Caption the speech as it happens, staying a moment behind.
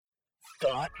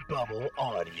Thought Bubble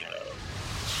Audio.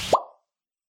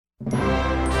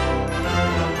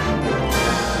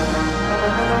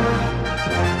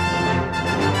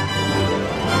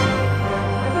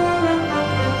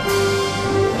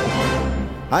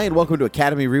 Hi, and welcome to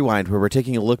Academy Rewind, where we're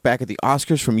taking a look back at the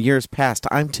Oscars from years past.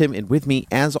 I'm Tim, and with me,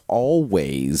 as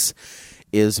always,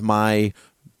 is my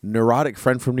neurotic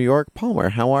friend from New York, Palmer.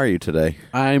 How are you today?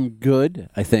 I'm good,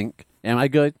 I think. Am I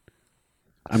good?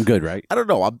 I'm good, right? I don't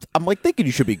know. I'm like thinking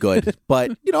you should be good, but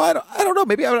you know, I don't know.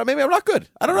 Maybe I'm not good.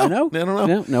 I don't know. I don't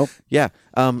know. No. Yeah.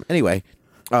 Anyway,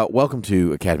 welcome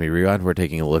to Academy Rewind. We're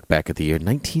taking a look back at the year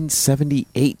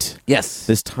 1978. Yes.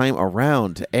 This time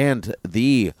around, and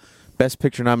the Best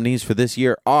Picture nominees for this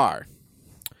year are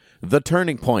The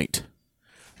Turning Point,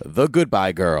 The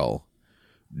Goodbye Girl,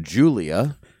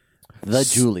 Julia,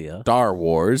 Star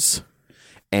Wars,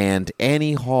 and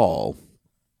Annie Hall.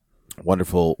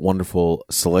 Wonderful, wonderful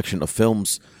selection of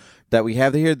films that we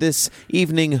have here this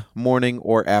evening, morning,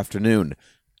 or afternoon.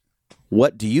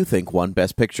 What do you think won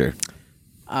Best Picture?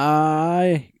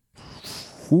 The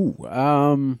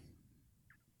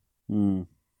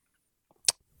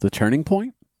Turning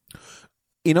Point?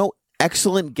 You know,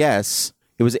 excellent guess.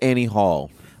 It was Annie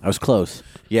Hall. I was close.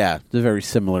 Yeah. It's a very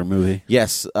similar movie.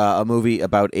 Yes, a movie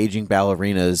about aging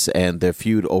ballerinas and their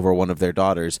feud over one of their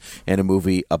daughters, and a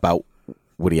movie about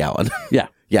Woody Allen. Yeah.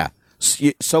 Yeah.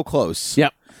 So close.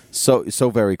 Yep.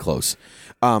 So very close.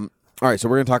 All right, so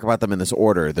we're going to talk about them in this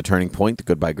order. The Turning Point, The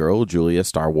Goodbye Girl, Julia,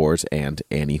 Star Wars, and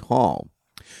Annie Hall.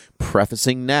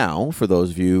 Prefacing now, for those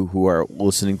of you who are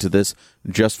listening to this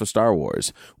just for Star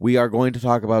Wars, we are going to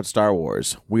talk about Star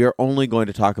Wars. We are only going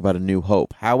to talk about A New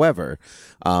Hope. However,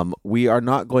 we are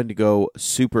not going to go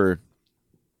super...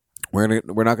 We're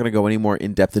not going to go any more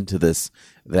in-depth into this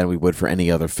than we would for any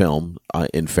other film,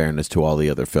 in fairness to all the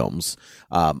other films.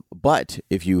 But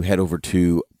if you head over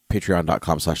to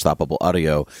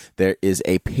patreon.com/thoughtbubbleaudio, there is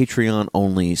a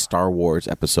Patreon-only Star Wars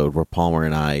episode where Palmer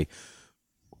and I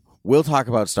will talk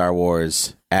about Star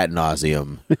Wars ad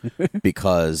nauseum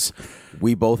because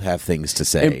we both have things to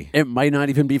say. It might not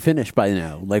even be finished by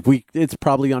now. It's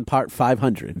probably on part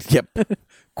 500. Yep.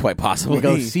 Quite possibly. We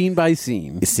go scene by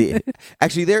scene. See,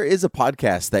 actually, there is a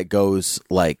podcast that goes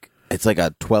it's like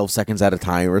a 12 seconds at a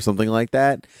time or something like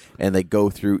that, and they go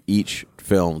through each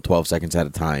film 12 seconds at a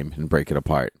time and break it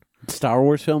apart. Star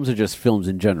Wars films or just films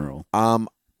in general?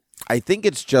 I think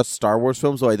it's just Star Wars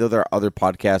films, though I know there are other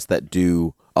podcasts that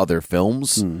do other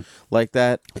films like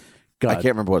that. God. I can't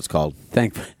remember what it's called.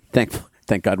 Thank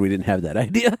God we didn't have that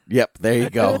idea. Yep, there you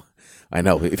go. I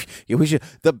know. We should,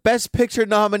 the Best Picture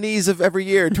nominees of every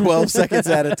year, 12 seconds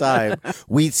at a time.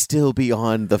 We'd still be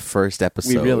on the first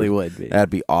episode. We really would be. That'd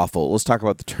be awful. Let's talk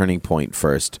about The Turning Point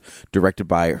first. Directed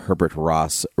by Herbert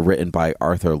Ross, written by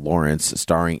Arthur Lawrence,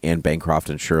 starring Anne Bancroft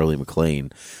and Shirley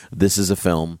MacLaine. This is a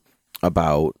film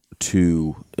about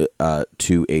two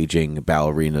aging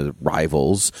ballerina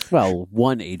rivals. Well,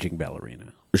 one aging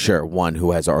ballerina. Sure, one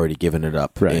who has already given it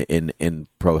up right. in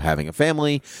pro having a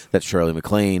family. That's Shirley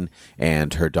MacLaine,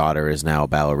 and her daughter is now a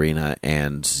ballerina,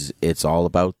 and it's all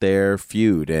about their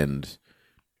feud. And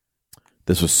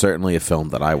this was certainly a film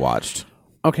that I watched.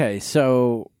 Okay,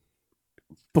 so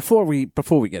before we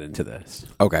get into this,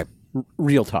 Okay,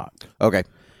 real talk. Okay,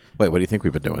 wait, what do you think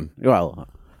we've been doing? Well, all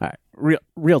right,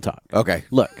 real talk. Okay,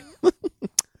 look,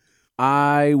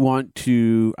 I want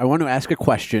to ask a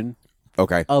question.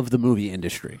 Okay. Of the movie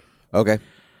industry. Okay.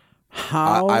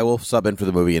 How I will sub in for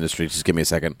the movie industry. Just give me a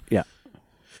second. Yeah.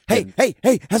 Hey,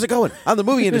 how's it going? I'm the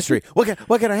movie industry. What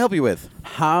can I help you with?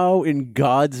 How in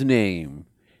God's name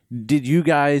did you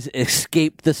guys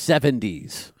escape the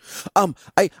 70s?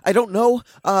 I don't know.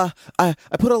 I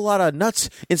put a lot of nuts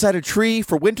inside a tree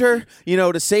for winter,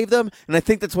 to save them, and I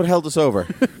think that's what held us over.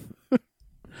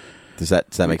 Does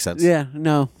that make sense? Yeah,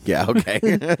 no. Yeah, okay.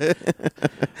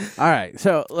 All right.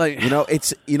 So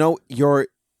the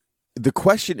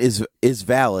question is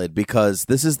valid because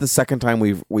this is the second time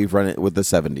we've run it with the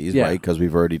 70s, yeah. right? Because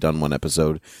we've already done one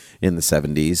episode in the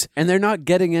 70s. And they're not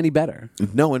getting any better.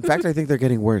 No, in fact I think they're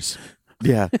getting worse.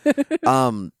 Yeah.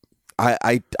 I'm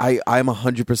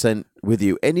 100% with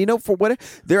you. And for what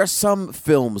there are some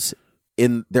films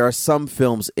in the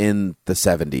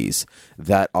 70s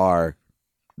that are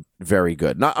very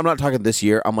good. I'm not talking this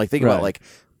year. I'm thinking right. about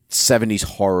 70s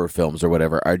horror films or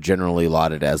whatever are generally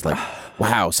lauded as wow,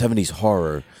 70s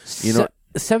horror.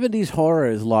 70s horror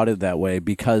is lauded that way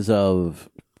because of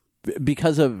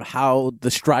because of how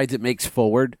the strides it makes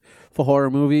forward for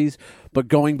horror movies. But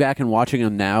going back and watching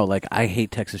them now, like, I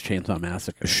hate Texas Chainsaw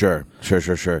Massacre. Sure.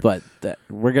 But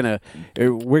we're gonna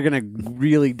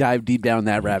really dive deep down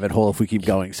that rabbit hole if we keep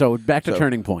going. So back to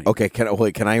Turning Point. Okay, can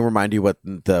I remind you what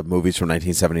the movies from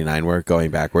 1979 were,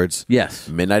 going backwards? Yes.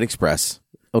 Midnight Express,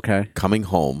 Okay. Coming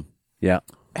Home, Yeah.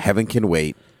 Heaven Can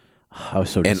Wait, I was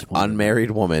so An disappointed.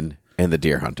 Unmarried Woman, and The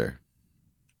Deer Hunter.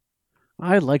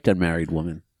 I liked Unmarried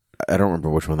Woman. I don't remember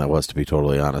which one that was, to be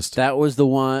totally honest. That was the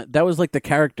one. That was like the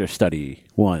character study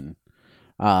one.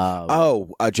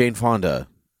 Jane Fonda.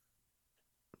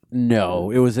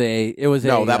 No, it was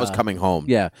No, that was Coming Home.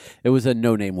 Yeah, it was a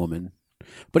no-name woman.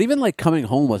 But even like Coming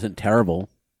Home wasn't terrible.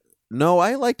 No,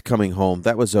 I liked Coming Home.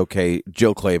 That was okay.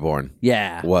 Jill Claiborne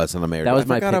Yeah, was an American. that was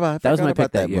my pick. That was my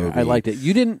pick that year. movie. I liked it.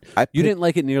 You didn't. You didn't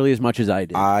like it nearly as much as I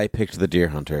did. I picked The Deer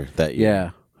Hunter that year. Yeah.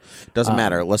 Doesn't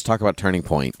matter. Let's talk about Turning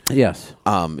Point. Yes.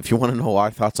 If you want to know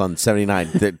our thoughts on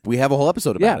 79, we have a whole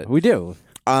episode about Yeah, it. we do.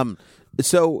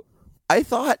 So I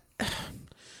thought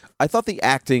the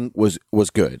acting was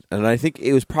good, and I think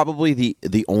it was probably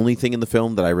the only thing in the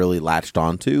film that I really latched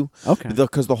onto. Okay.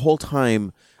 Because the whole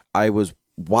time I was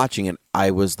watching it,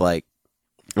 I was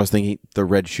thinking The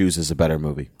Red Shoes is a better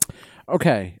movie.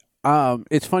 Okay.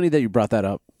 It's funny that you brought that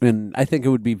up, and I think it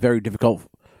would be very difficult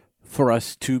for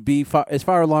us to be as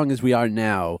far along as we are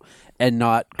now and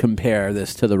not compare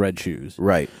this to The Red Shoes.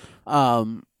 Right.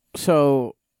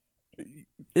 So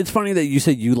it's funny that you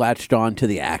said you latched on to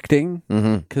the acting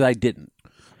because I didn't.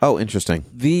 Oh, interesting.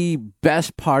 The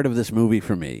best part of this movie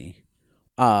for me,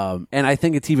 and I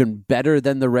think it's even better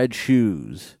than The Red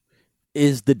Shoes,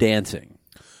 is the dancing.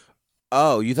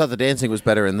 Oh, you thought the dancing was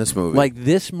better in this movie? Like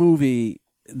this movie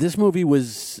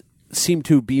seemed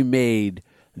to be made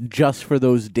just for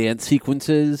those dance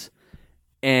sequences,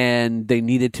 and they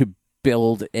needed to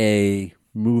build a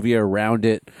movie around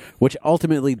it, which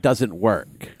ultimately doesn't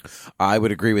work. I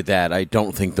would agree with that. I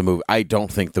don't think the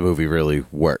movie really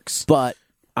works. But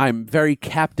I'm very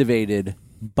captivated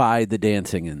by the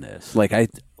dancing in this. Like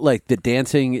the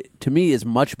dancing to me is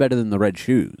much better than The Red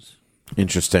Shoes.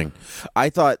 Interesting. I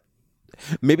thought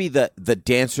maybe the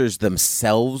dancers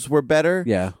themselves were better.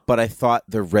 Yeah. But I thought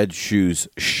The Red Shoes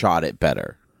shot it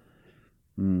better.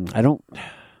 I'm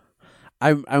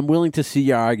willing to see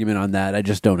your argument on that. I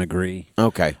just don't agree.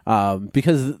 Okay.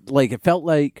 Because like it felt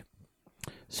like,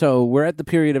 so we're at the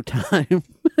period of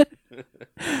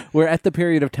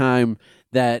time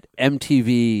that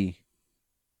MTV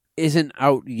isn't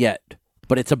out yet,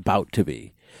 but it's about to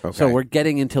be. Okay. So we're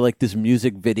getting into like this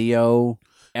music video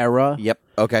era. Yep.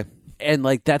 Okay. And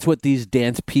like that's what these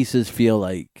dance pieces feel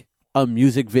like, a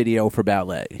music video for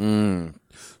ballet.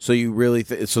 So you really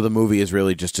so the movie is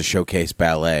really just to showcase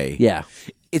ballet. Yeah.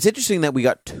 It's interesting that we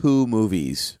got 2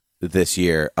 movies this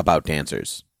year about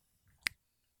dancers.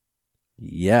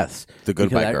 Yes. The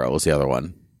Goodbye Girl was the other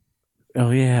one.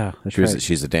 Oh yeah. That's right.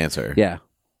 She's a dancer. Yeah.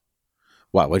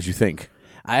 Wow, what did you think?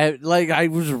 I'm like,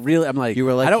 You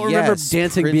were like, I don't remember yes,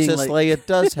 dancing Princess being like, Leia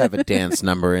does have a dance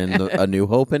number in A New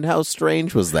Hope, and how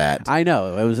strange was that? I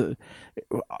know. It was,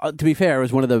 to be fair, it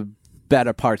was one of the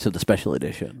better parts of the special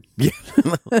edition.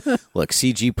 Look,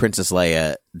 CG Princess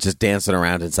Leia just dancing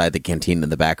around inside the canteen in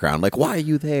the background. Like, why are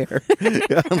you there?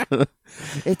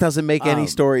 It doesn't make any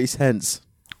story sense.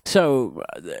 So,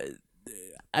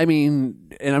 I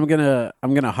mean, and I'm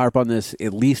gonna harp on this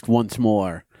at least once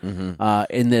more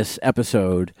in this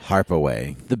episode. Harp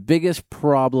away. The biggest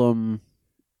problem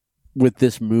with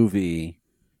this movie,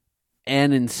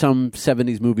 and in some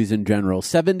 70s movies in general,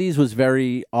 70s was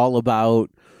very all about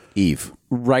Eve.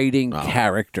 writing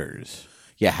characters.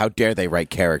 Yeah, how dare they write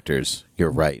characters?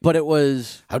 You're right. But it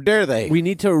was, How dare they? we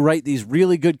need to write these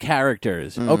really good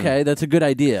characters. Okay, that's a good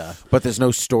idea. But there's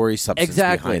no story substance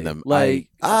Exactly. behind them. Like-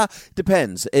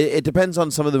 Depends. It depends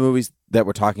on some of the movies that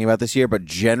we're talking about this year, but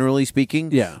generally speaking,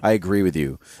 Yeah. I agree with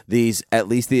you. These, at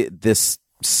least this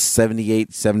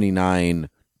 78, 79,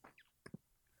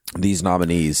 these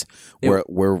nominees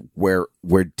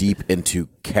we're deep into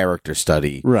character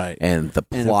study, Right. And the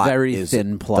And a plot very is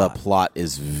thin plot. The plot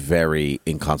is very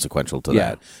inconsequential to Yeah.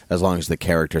 that, as long as the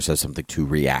characters have something to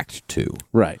react to.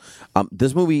 Right.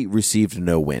 This movie received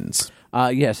no wins.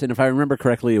 Yes, and if I remember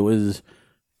correctly, it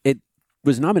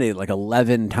was nominated like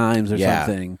 11 times or Yeah.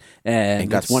 something, and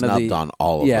got it's one of snubbed the, on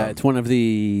all of yeah, them. it's one of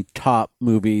the top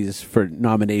movies for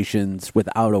nominations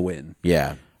without a win.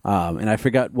 Yeah. And I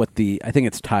forgot I think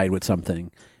it's tied with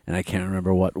something, and I can't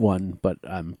remember what one, but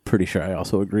I'm pretty sure I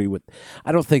also agree with.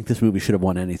 I don't think this movie should have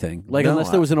won anything, like No, unless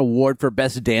there was an award for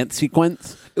best dance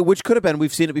sequence. Which could have been.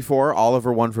 We've seen it before.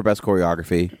 Oliver won for best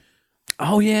choreography.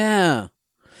 Oh yeah.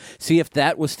 See, if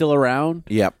that was still around,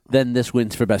 Yep. then this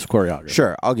wins for best choreography.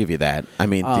 Sure, I'll give you that. I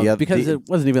mean, Because it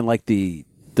wasn't even like the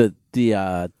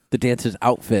dancers'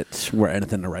 outfits were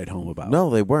anything to write home about. no,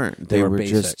 they weren't. They were were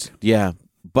basic. just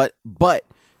But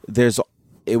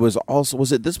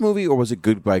was it this movie or was it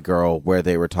Goodbye Girl where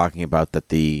they were talking about that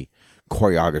the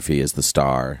choreography is the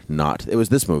star, not it was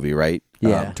this movie, right?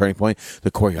 Yeah. Turning Point.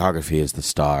 The choreography is the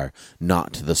star,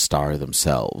 not the star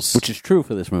themselves. Which is true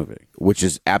for this movie. Which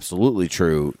is absolutely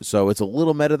true. So it's a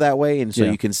little meta that way, and so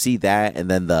Yeah. you can see that, and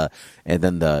then the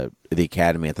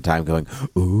Academy at the time going,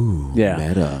 ooh, Yeah.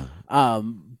 meta.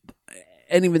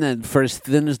 And even then, for as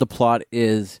thin as the plot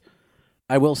is,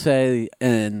 I will say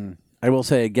again,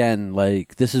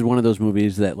 like, this is one of those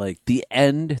movies that, like, the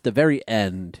very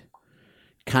end,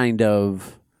 kind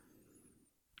of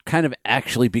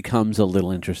actually becomes a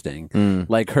little interesting.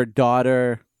 Like, her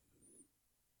daughter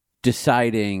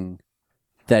deciding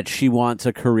that she wants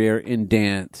a career in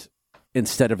dance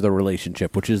instead of the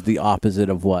relationship, which is the opposite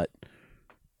of what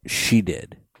she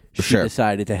did. She Sure.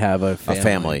 decided to have a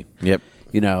family. Yep.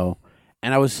 You know,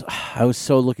 and I was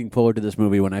so looking forward to this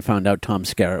movie when I found out Tom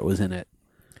Skerritt was in it.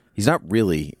 He's not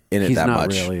really in it He's that not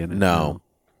much. really in it, No.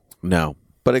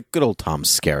 But a good old Tom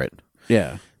Skerritt.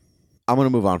 Yeah. I'm going to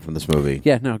move on from this movie.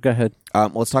 Yeah, no, go ahead.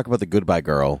 Let's talk about The Goodbye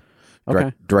Girl,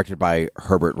 Okay. directed by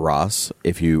Herbert Ross.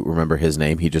 If you remember his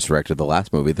name, he just directed the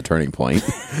last movie, The Turning Point.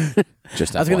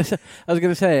 Just I was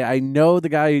gonna say, I know the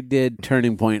guy who did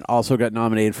Turning Point also got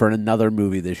nominated for another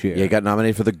movie this year. Yeah, he got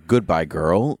nominated for The Goodbye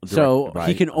Girl. So directed by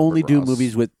he can only Herbert do Ross.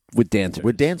 movies with dancers.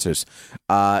 with dancers.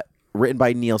 Written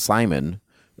by Neil Simon,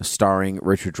 starring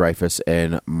Richard Dreyfuss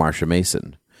and Marsha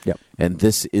Mason. Yep. And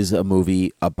this is a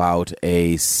movie about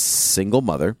a single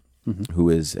mother who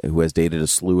has dated a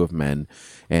slew of men,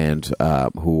 and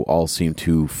who all seem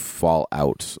to fall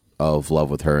out of love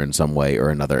with her in some way or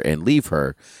another and leave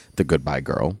her, the Goodbye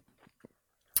Girl.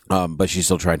 But she's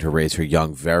still trying to raise her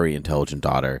young, very intelligent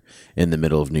daughter in the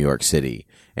middle of New York City.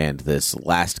 And this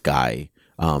last guy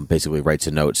basically writes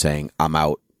a note saying, "I'm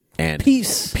out." And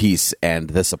peace, and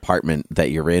this apartment that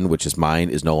you're in, which is mine,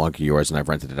 is no longer yours, and I've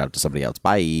rented it out to somebody else.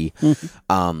 Bye.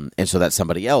 And so that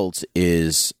somebody else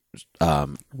is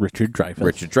Richard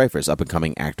Dreyfuss. up and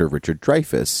coming actor Richard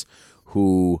Dreyfuss,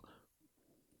 who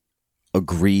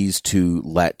agrees to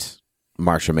let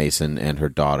Marsha Mason and her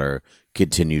daughter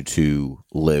continue to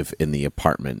live in the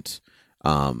apartment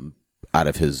out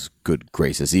of his good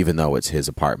graces, even though it's his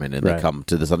apartment, and Right. they come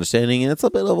to this understanding, and it's a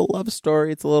bit of a love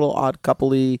story. It's a little odd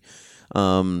couple-y.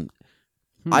 I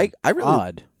really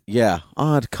Odd. Yeah,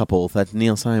 odd couple. That's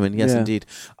Neil Simon. Yes, Yeah. indeed.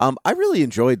 I really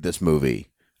enjoyed this movie.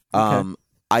 Okay.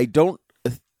 I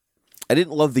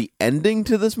didn't love the ending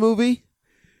to this movie.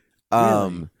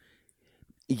 Really?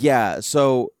 Yeah.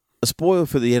 So a spoiler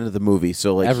for the end of the movie.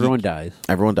 So like Everyone dies.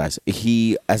 everyone dies.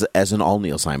 He, as in all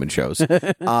Neil Simon shows,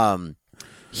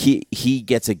 he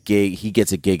gets a gig. He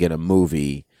gets a gig in a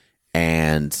movie.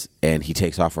 And he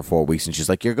takes off for 4 weeks, and she's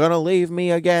like, "You're gonna leave me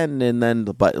again." And then,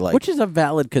 but like, Which is a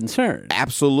valid concern.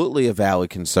 absolutely a valid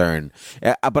concern.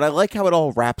 But I like how it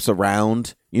all wraps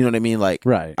around. You know what I mean? Like,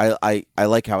 Right. I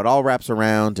like how it all wraps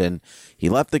around, and he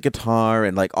left the guitar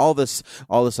and like all this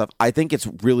stuff. I think it's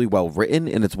really well written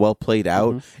and it's well played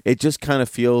out. It just kind of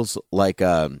feels like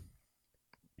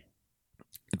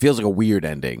it feels like a weird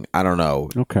ending. I don't know.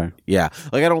 Okay. Yeah.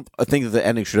 Like, I don't think that the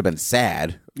ending should have been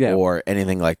sad or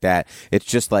anything like that. It's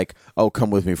just like, oh,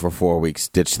 come with me for 4 weeks,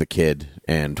 ditch the kid,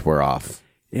 and we're off.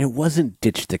 It wasn't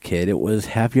ditch the kid. It was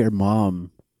have your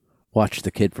mom watch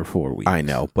the kid for 4 weeks. I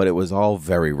know, but it was all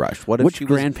very rushed. What if Which she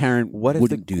grandparent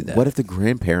wouldn't do that? What if the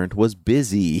grandparent was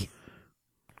busy?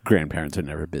 Grandparents are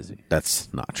never busy. That's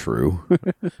not true.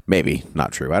 Maybe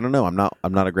not true. I don't know. I'm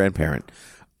not a grandparent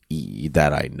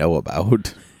that I know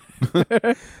about.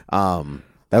 That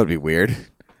would be weird.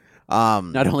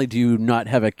 Not only do you not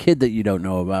have a kid that you don't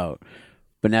know about,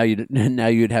 but now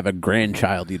you'd have a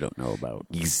grandchild you don't know about.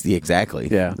 Exactly.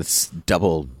 Yeah. It's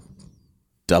double.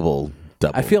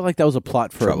 I feel like that was a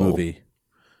plot for Trouble. a movie.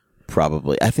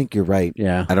 Probably. I think you're right.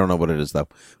 Yeah. I don't know what it is though.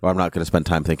 Well, I'm not going to spend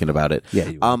time thinking about it. Yeah,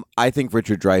 you will. I think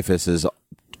Richard Dreyfuss is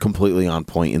completely on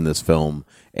point in this film,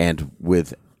 and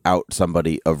without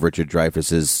somebody of Richard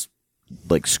Dreyfuss's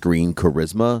like screen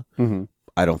charisma,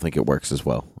 I don't think it works as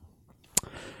well.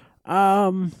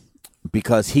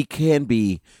 Because he can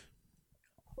be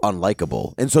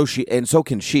unlikable, and so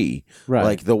can she. Right.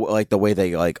 Like the way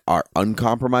they like are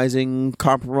compromising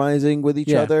with each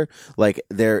Yeah. other. Like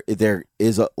there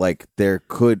is it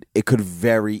could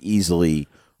very easily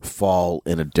fall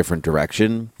in a different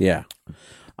direction. Yeah.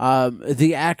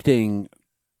 The acting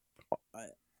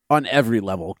on every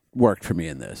level worked for me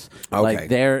in this. Okay. Like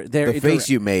the face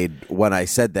you made when I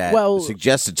said that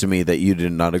suggested to me that you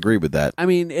did not agree with that. I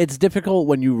mean, it's difficult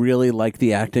when you really like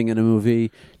the acting in a movie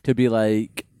to be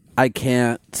like, I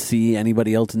can't see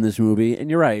anybody else in this movie. And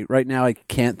you're right. Right now, I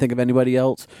can't think of anybody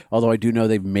else, although I do know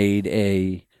they've made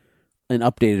an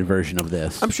updated version of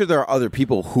this. I'm sure there are other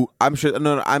people who I'm sure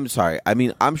I'm sorry. I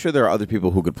mean, I'm sure there are other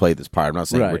people who could play this part. I'm not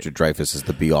saying Richard Dreyfuss is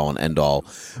the be all and end all,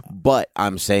 but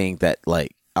I'm saying that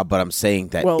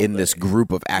in this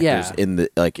group of actors in these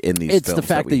it's films the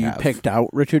fact that you picked out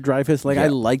Richard Dreyfuss. Like I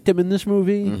liked him in this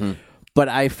movie, but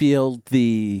I feel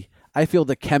the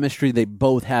chemistry they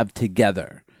both have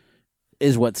together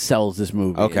is what sells this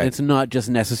movie. Okay. And it's not just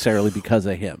necessarily because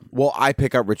of him. Well, I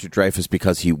pick out Richard Dreyfuss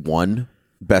because he won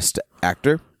Best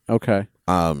Actor. Okay.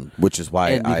 Which is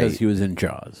why because he was in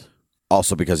Jaws.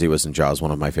 Also because he was in Jaws, one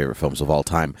of my favorite films of all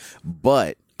time.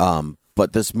 But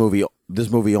this movie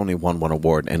only won one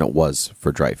award, and it was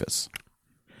for Dreyfuss.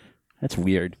 That's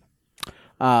weird.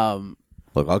 Look,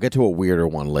 I'll get to a weirder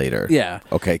one later. Yeah.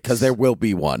 Okay, because there will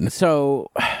be one. So,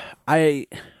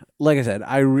 like I said,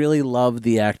 I really love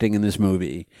the acting in this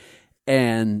movie,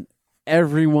 and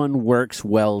everyone works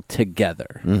well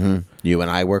together. Mm-hmm. You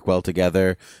and I work well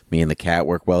together. Me and the cat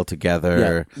work well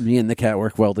together. Yeah, me and the cat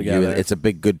work well together. It's a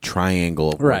big, good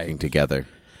triangle of working together.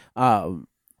 And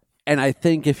I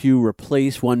think if you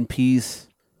replace one piece,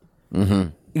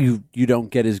 you don't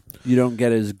get as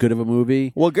good of a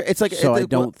movie. Well, it's like I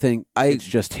don't think it's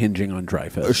just hinging on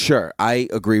Dreyfuss. Sure, I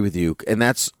agree with you, and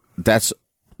that's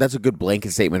a good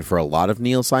blanket statement for a lot of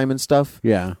Neil Simon stuff.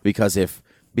 Yeah, because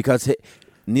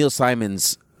Neil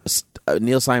Simon's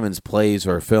plays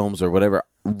or films or whatever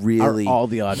really are all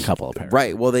The Odd Couple, apparently.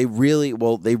 Right. Well, they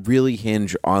really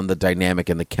hinge on the dynamic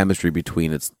and the chemistry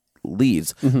between its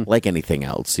leads, like anything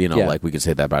else. Like we could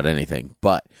say that about anything,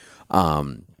 but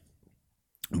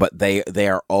they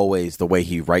are always, the way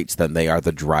he writes them, they are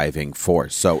the driving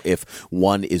force. So if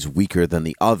one is weaker than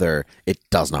the other, it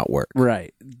does not work.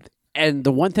 Right. And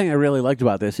the one thing I really liked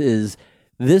about this is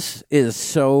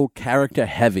so character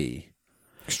heavy.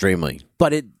 Extremely.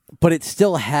 But it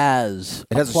still has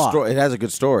a plot. It has a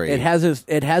good story. It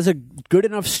has a good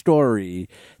enough story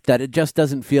that it just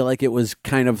doesn't feel like it was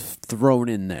kind of thrown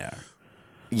in there.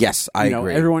 Yes, I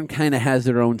agree. Everyone kind of has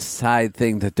their own side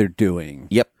thing that they're doing.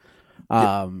 Yep.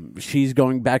 She's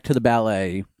going back to the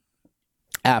ballet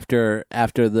after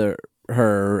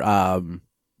her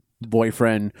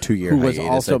boyfriend, 2 year who was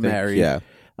hiatus, also married,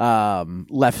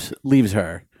 leaves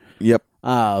her. Yep.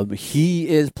 He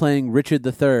is playing Richard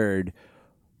III,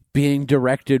 being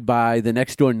directed by the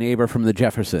next door neighbor from the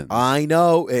Jeffersons. I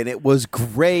know, and it was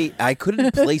great. I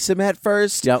couldn't place him at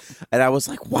first. Yep. And I was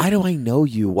like, why do I know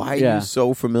you? Why are you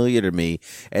so familiar to me?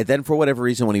 And then for whatever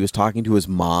reason, when he was talking to his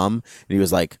mom, and he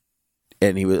was like,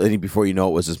 before you know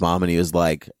it was his mom, and he was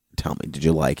like, tell me, did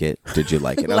you like it? Did you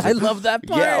like it? I love that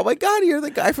part. Yeah, oh my God, you're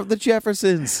the guy from the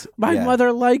Jeffersons. My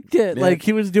mother liked it. Yeah. Like,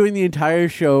 he was doing the entire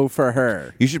show for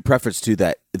her. You should preface to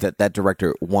that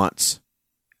director wants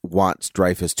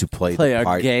Dreyfuss to play the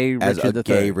part gay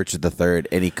Richard III,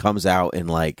 and he comes out in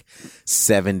like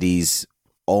 70s,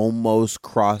 almost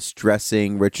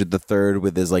cross-dressing Richard III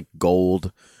with his like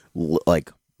gold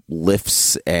like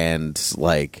lifts and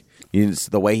like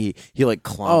the way he like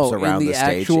clomps around the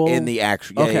stage in the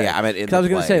actual. Yeah, I mean, in the I was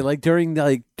going to say, like during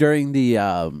the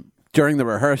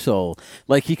rehearsal,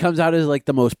 like he comes out as like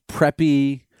the most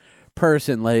preppy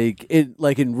person, like in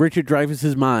Richard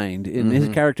Dreyfuss's mind, in his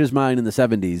character's mind in the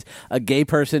 70s, a gay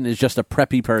person is just a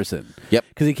preppy person. Yep,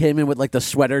 because he came in with like the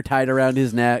sweater tied around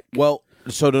his neck. Well,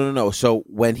 so no. So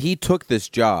when he took this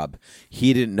job,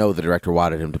 he didn't know the director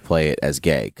wanted him to play it as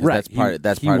gay. Right,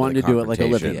 That's he part wanted of the to do it like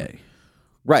Olivier.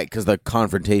 Right, because the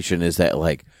confrontation is that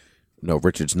like, no,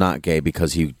 Richard's not gay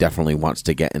because he definitely wants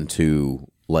to get into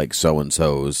like so and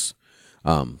so's.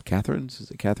 Catherine's, is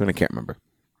it Catherine? I can't remember.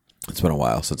 It's been a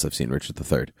while since I've seen Richard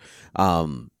III.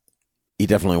 He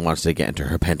definitely wants to get into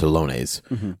her pantalones.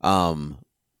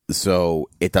 So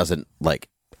it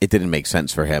didn't make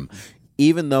sense for him,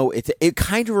 even though it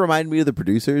kind of reminded me of the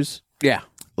producers. Yeah,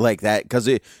 like that because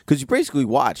you basically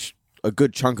watch a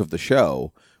good chunk of the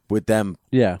show with them,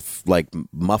 like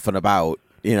muffing about,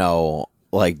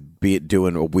 like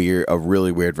doing a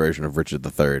really weird version of Richard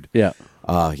III. Yeah.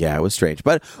 It was strange,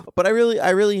 but I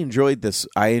really enjoyed this.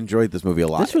 I enjoyed this movie a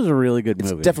lot. This was a really good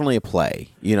movie. It's definitely a play,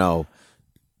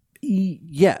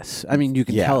 Yes, I mean you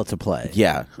can tell it's a play.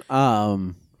 Yeah.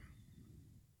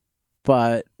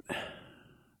 But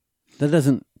that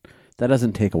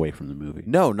doesn't take away from the movie.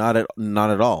 No, not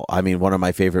at all. I mean, one of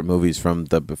my favorite movies from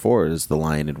the before is The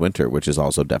Lion in Winter, which is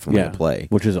also definitely a play,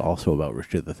 which is also about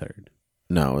Richard III.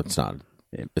 No, it's not.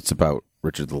 It's about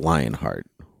Richard the Lionheart,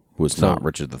 who is not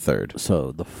Richard III.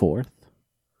 So the fourth.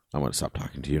 I'm going to stop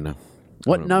talking to you now.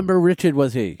 What number Richard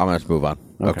was he? I'm going to move on.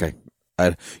 Okay.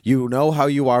 You know how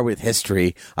you are with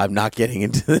history. I'm not getting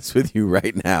into this with you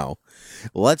right now.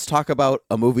 Let's talk about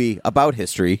a movie about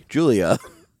history, Julia.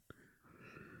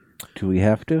 Do we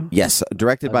have to? Yes,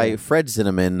 directed by Fred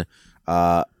Zinnemann,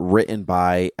 written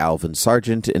by Alvin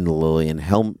Sargent and Lillian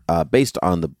based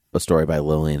on a story by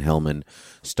Lillian Hellman,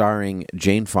 starring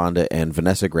Jane Fonda and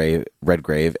Vanessa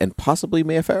Redgrave, and possibly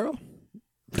Mia Farrow.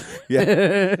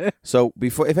 Yeah. So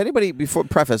if anybody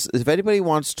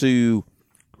wants to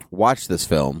watch this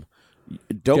film,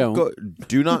 do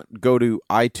not go to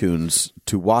iTunes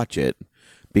to watch it,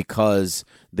 because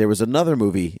there was another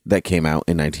movie that came out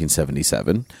in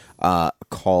 1977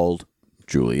 called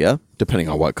Julia, depending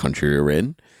on what country you're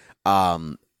in,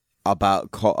 starring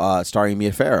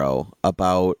Mia Farrow,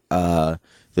 about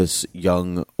this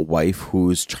young wife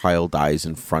whose child dies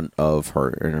in front of her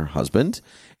and her husband,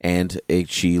 and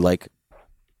she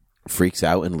freaks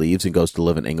out and leaves and goes to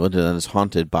live in England, and then is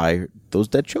haunted by those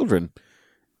dead children.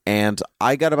 And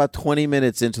I got about 20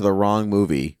 minutes into the wrong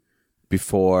movie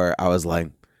before I was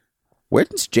like,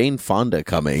 where's Jane Fonda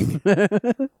coming?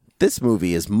 This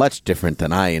movie is much different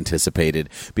than I anticipated,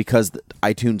 because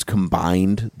iTunes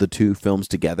combined the two films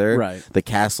together. Right. The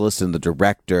cast list and the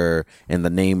director and the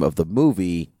name of the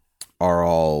movie are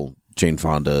all Jane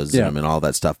Fonda's and all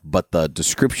that stuff. But the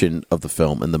description of the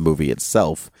film and the movie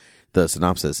itself, the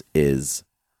synopsis, is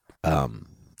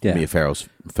Mia Farrow's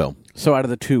film. So out of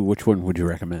the two, which one would you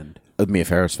recommend? Mia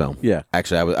Farrow's film. Yeah.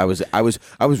 Actually, I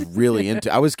was really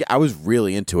into I was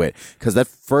really into it, because that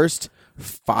first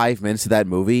 5 minutes of that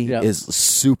movie is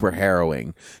super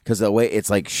harrowing, because the way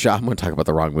it's shot. I'm going to talk about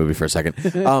the wrong movie for a second.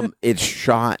 It's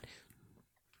shot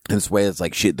in this way. It's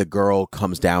the girl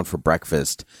comes down for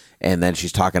breakfast, and then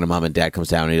she's talking to mom, and dad comes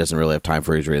down, and he doesn't really have time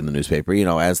for it. He's reading the newspaper,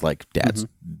 as dads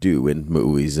do in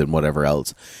movies and whatever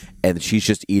else. And she's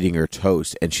just eating her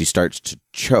toast, and she starts to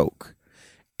choke,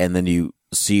 and then you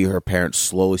see her parents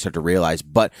slowly start to realize,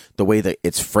 but the way that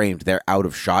it's framed, they're out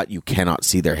of shot. You cannot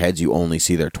see their heads. You only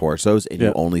see their torsos, and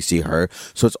you only see her.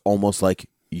 So it's almost like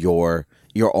you're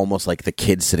almost like the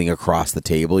kid sitting across the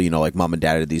table. Mom and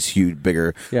dad are these huge,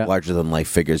 bigger, larger than life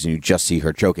figures, and you just see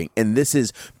her choking. And this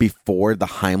is before the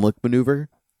Heimlich maneuver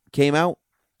came out.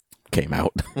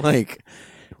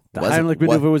 The Heimlich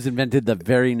maneuver was invented the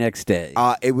very next day.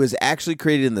 It was actually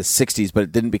created in the 60s, but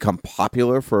it didn't become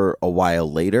popular for a while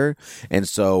later. And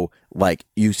so,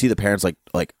 you see the parents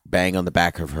bang on the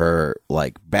back of her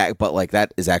back, but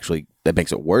that is actually, that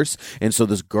makes it worse. And so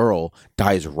this girl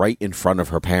dies right in front of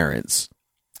her parents.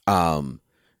 And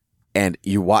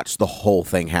you watch the whole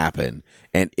thing happen,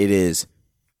 and it's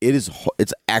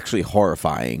actually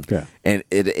horrifying. Yeah. And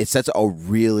it sets a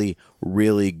really,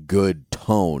 really good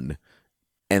tone.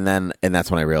 And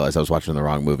that's when I realized I was watching the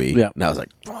wrong movie. Yeah. And I was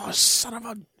like, oh, son of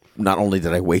a... Not only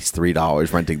did I waste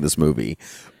 $3 renting this movie,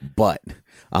 but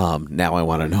now I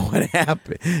want to know what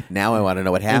happened. Now I want to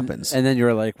know what happens. And then you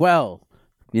were like, well,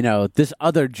 this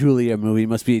other Julia movie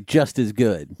must be just as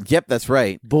good. Yep, that's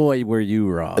right. Boy, were you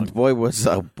wrong.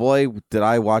 Boy, did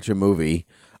I watch a movie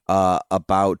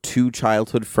about two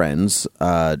childhood friends,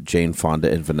 Jane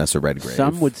Fonda and Vanessa Redgrave.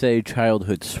 Some would say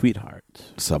childhood sweethearts.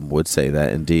 Some would say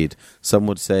that, indeed. Some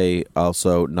would say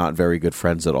also not very good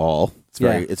friends at all.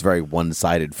 It's very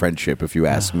one-sided friendship, if you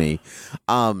ask me.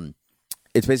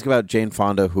 It's basically about Jane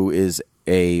Fonda, who is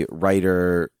a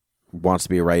writer, wants to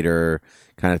be a writer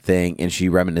kind of thing, and she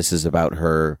reminisces about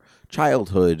her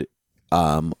childhood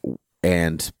and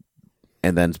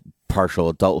then partial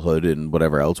adulthood and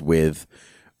whatever else with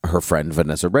her friend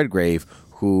Vanessa Redgrave,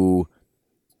 who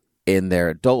in their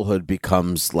adulthood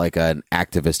becomes like an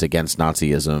activist against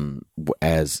Nazism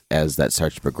as that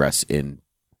starts to progress in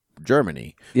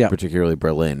Germany, particularly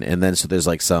Berlin. And then so there's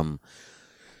some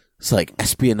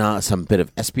espionage, some bit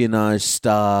of espionage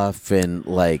stuff, and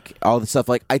all the stuff.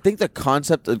 I think the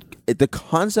concept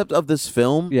of this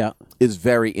film is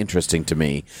very interesting to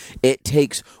me. It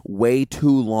takes way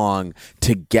too long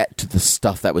to get to the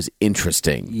stuff that was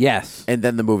interesting. Yes, and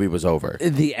then the movie was over.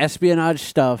 The espionage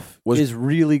stuff is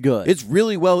really good. It's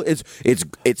really well. It's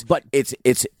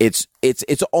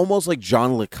almost like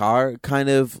Jean Le Carre kind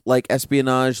of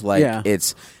espionage.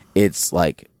 It's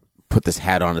like, put this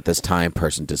hat on at this time,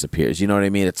 person disappears. You know what I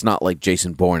mean? It's not like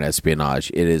Jason Bourne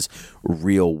espionage. It is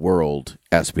real world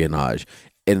espionage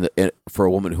for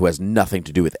a woman who has nothing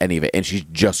to do with any of it, and she's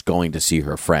just going to see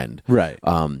her friend. Right.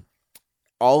 All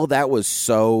of that was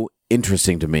so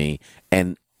interesting to me,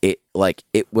 and it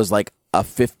was like a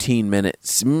 15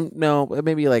 minutes, no,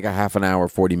 maybe like a half an hour,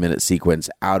 40-minute sequence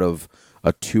out of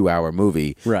a 2-hour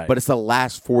movie. Right. But it's the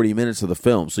last 40 minutes of the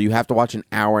film. So you have to watch an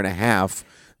hour and a half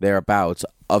thereabouts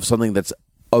of something that's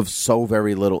of so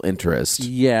very little interest.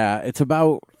 Yeah, it's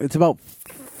about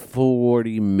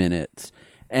 40 minutes.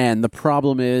 And the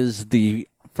problem is the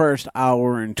first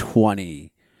hour and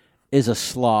 20 is a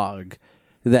slog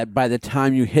that by the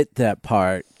time you hit that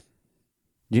part,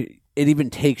 it even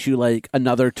takes you like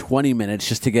another 20 minutes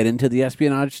just to get into the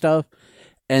espionage stuff.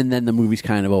 And then the movie's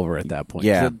kind of over at that point.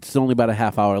 Yeah. So it's only about a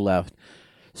half hour left.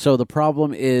 So the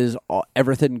problem is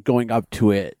everything going up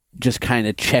to it just kind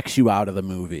of checks you out of the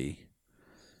movie.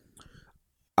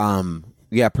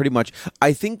 Yeah, pretty much.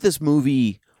 I think this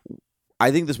movie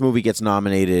gets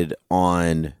nominated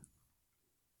on.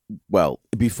 Well,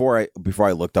 before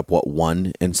I looked up what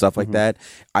won and stuff like that,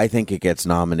 I think it gets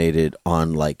nominated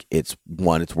on like it's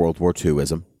World War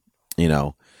II-ism.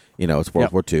 It's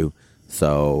World War II,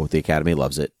 so the Academy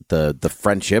loves it. The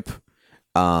friendship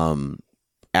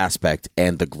aspect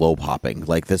and the globe hopping.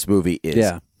 Like this movie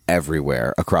is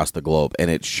everywhere across the globe,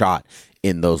 and it's shot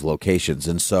in those locations,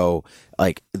 and so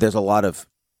like there's a lot of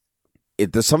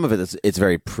it. There's some of it it's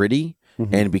very pretty.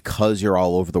 And because you're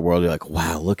all over the world, you're like,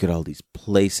 wow, look at all these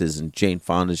places. And Jane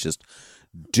Fonda's just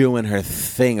doing her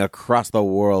thing across the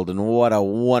world. And what a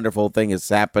wonderful thing is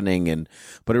happening.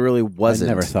 But it really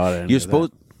wasn't. I never thought of You're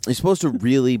supposed to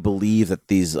really believe that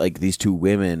these two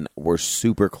women were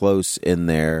super close in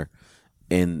their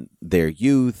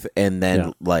youth. And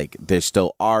then like they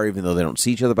still are, even though they don't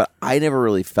see each other. But I never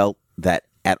really felt that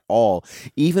at all,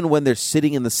 even when they're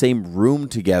sitting in the same room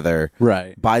together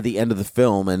by the end of the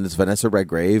film, and it's Vanessa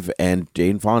Redgrave and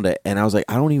Jane Fonda, and I was like,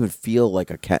 I don't even feel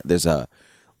like there's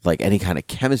any kind of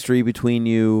chemistry between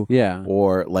you,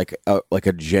 or like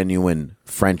a genuine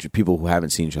friendship, people who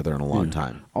haven't seen each other in a long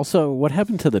time. Also, what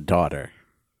happened to the daughter?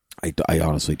 I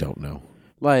honestly don't know.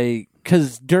 Like,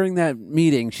 because during that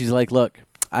meeting, she's like, look,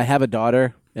 I have a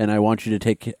daughter, and I want you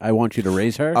to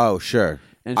raise her. Oh, sure.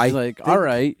 And she's like, all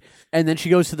right. And then she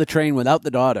goes to the train without the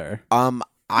daughter.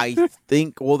 I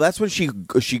think. Well, that's when she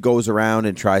goes around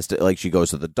and tries to she goes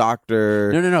to the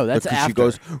doctor. No. That's after. She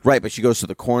goes right, but she goes to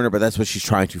the corner. But that's what she's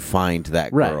trying to find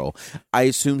that girl. I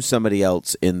assume somebody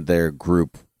else in their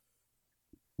group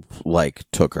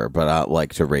took her, but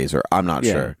to raise her. I'm not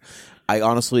sure. I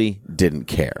honestly didn't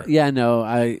care. Yeah,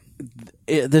 no.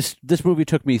 This movie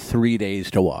took me 3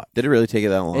 days to watch. Did it really take you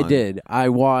that long? It did. I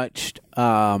watched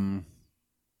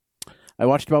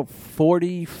about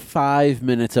 45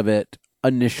 minutes of it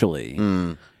initially,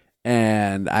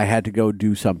 and I had to go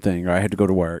do something, or I had to go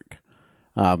to work.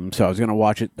 So I was going to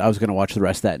watch it. I was going to watch the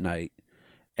rest that night.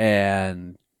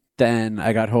 And then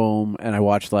I got home, and I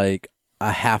watched like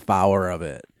a half hour of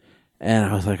it. And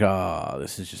I was like, oh,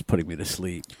 this is just putting me to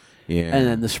sleep. Yeah. And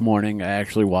then this morning, I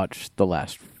actually watched the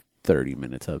last 30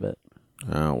 minutes of it.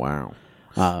 Oh, wow.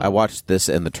 I watched this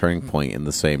and The Turning Point in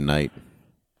the same night.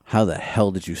 How the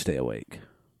hell did you stay awake?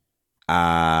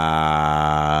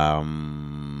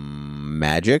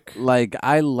 Magic? Like,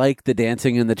 I like the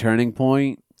dancing in The Turning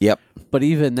Point. Yep. But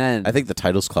even then, I think the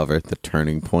title's clever. The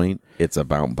Turning Point. It's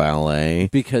about ballet.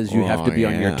 Because you have to be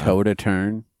on your toe to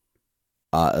turn.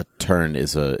 A turn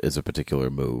is a particular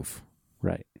move.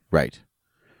 Right. Right.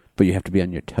 But you have to be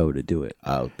on your toe to do it.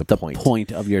 Oh, the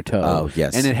point of your toe. Oh,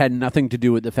 yes. And it had nothing to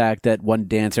do with the fact that one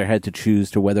dancer had to choose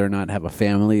to whether or not have a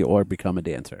family or become a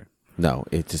dancer. No,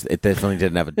 it definitely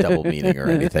didn't have a double meaning or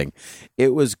anything.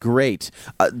 It was great.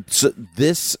 So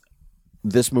this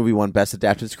movie won Best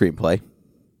Adapted Screenplay.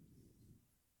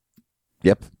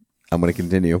 Yep, I'm going to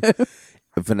continue.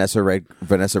 Vanessa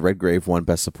Redgrave won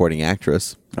Best Supporting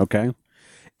Actress. Okay.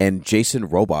 And Jason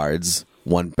Robards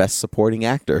won Best Supporting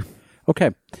Actor.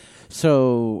 Okay.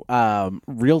 So,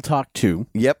 Real Talk 2.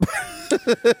 Yep.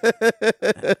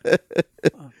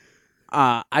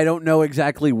 I don't know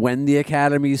exactly when the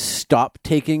Academy stopped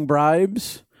taking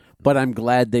bribes, but I'm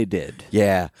glad they did.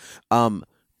 Yeah.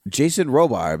 Jason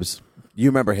Robards, you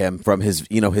remember him from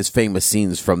his famous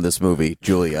scenes from this movie,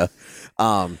 Julia.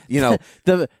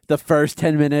 The first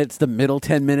 10 minutes, the middle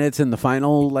 10 minutes, and the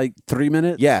final 3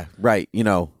 minutes. Yeah, right.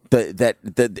 The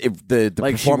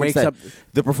Like performance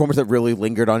the performance that really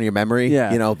lingered on your memory.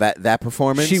 Yeah. That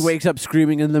performance. She wakes up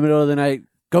screaming in the middle of the night,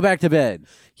 "Go back to bed."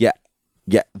 Yeah.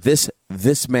 Yeah. This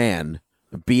man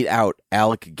beat out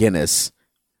Alec Guinness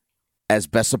as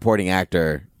Best Supporting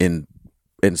Actor in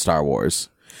Star Wars.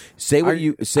 Are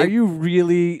you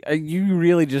really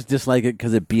just dislike it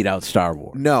because it beat out Star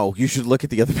Wars? No, you should look at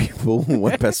the other people who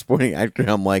won Best Supporting Actor.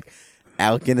 I'm like,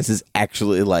 Alec Guinness is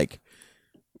actually.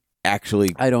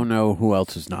 I don't know who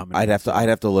else is nominated. I'd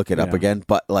have to look it up again.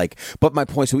 But my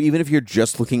point. So even if you're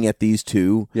just looking at these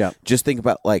two, just think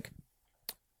about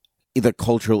the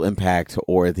cultural impact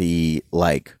or the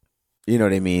like, you know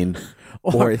what I mean?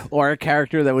 Or a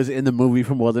character that was in the movie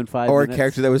for more than 5 minutes. Or a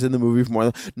character that was in the movie for more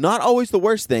than... Not always the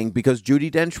worst thing, because Judi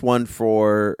Dench won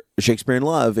for Shakespeare in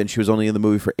Love, and she was only in the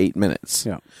movie for 8 minutes.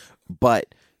 Yeah.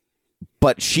 But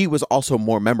she was also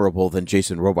more memorable than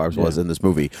Jason Robards was in this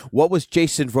movie. What was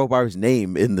Jason Robards'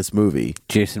 name in this movie?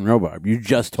 Jason Robards. You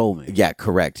just told me. Yeah,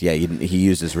 correct. Yeah, he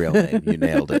used his real name. You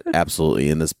nailed it. Absolutely.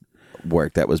 In this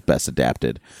work that was best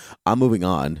adapted. I'm moving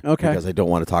on. Okay. Because I don't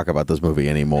want to talk about this movie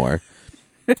anymore.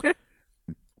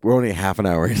 We're only half an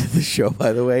hour into the show,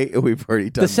 by the way. We've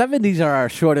already done... The 70s are our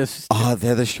shortest. Oh,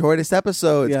 they're the shortest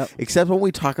episodes. Yep. Except when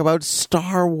we talk about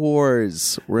Star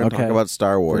Wars. We're going to talk about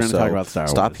Star Wars. We're going to so talk about Star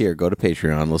Wars. Stop here. Go to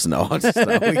Patreon. Listen to all this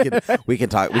stuff. We can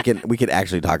talk. We can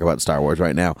actually talk about Star Wars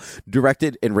right now.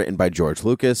 Directed and written by George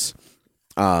Lucas.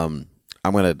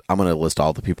 I'm gonna list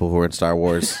all the people who are in Star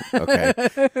Wars. Okay,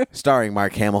 starring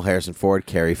Mark Hamill, Harrison Ford,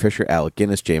 Carrie Fisher, Alec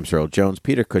Guinness, James Earl Jones,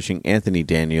 Peter Cushing, Anthony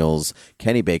Daniels,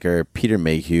 Kenny Baker, Peter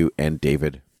Mayhew, and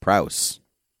David Prowse.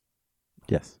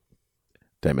 Yes.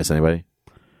 Did I miss anybody?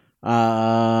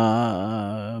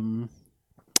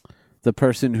 The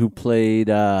person who played.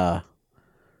 I'll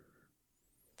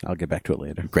get back to it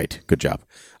later. Great, good job.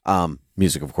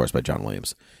 Music, of course, by John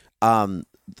Williams.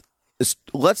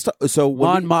 Let's talk, so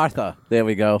Mon Martha. There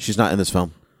we go. She's not in this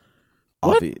film.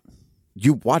 What?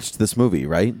 You watched this movie,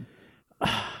 right?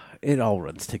 It all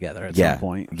runs together at some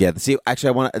point. Yeah. See,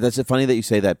 actually, that's funny that you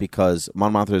say that, because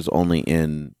Mon Mothma is only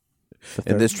in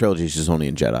this trilogy. She's only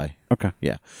in Jedi. Okay.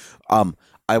 Yeah.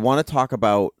 I want to talk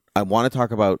about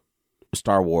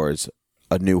Star Wars: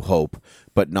 A New Hope,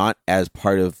 but not as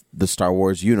part of the Star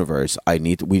Wars universe. We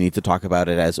need to talk about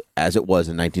it as it was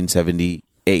in 1978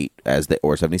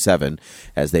 or 77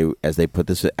 as they put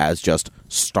this as just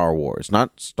Star Wars,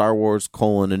 not Star Wars: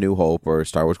 A New Hope or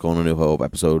Star Wars: A New Hope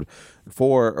Episode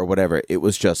 4 or whatever. It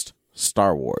was just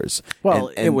Star Wars. Well,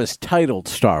 and it was titled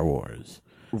Star Wars,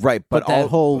 right? but that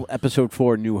whole Episode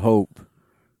 4 New Hope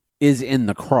is in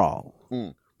the crawl.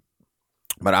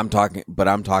 But I'm talking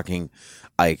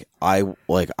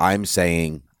I'm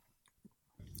saying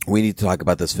we need to talk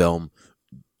about this film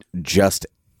just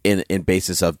in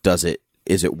basis of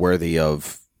is it worthy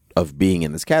of being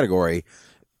in this category?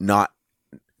 Not,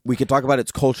 we could talk about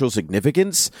its cultural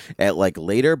significance at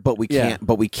later, but we can't.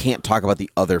 But we can't talk about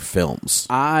the other films.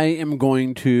 I am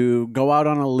going to go out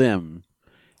on a limb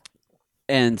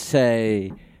and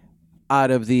say, out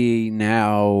of the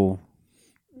now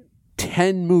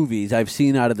 10 movies I've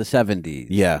seen out of the 70s,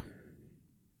 Yeah.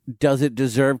 does it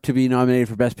deserve to be nominated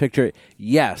for Best Picture?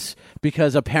 Yes,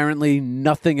 because apparently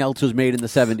nothing else was made in the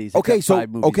 70s. Okay, so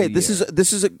 5 movies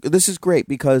this is great,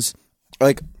 because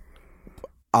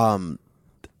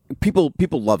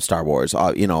people love Star Wars.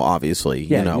 Obviously,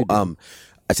 Yeah, you do.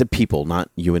 I said people,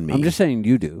 not you and me. I'm just saying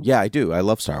you do. Yeah, I do. I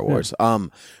love Star Wars.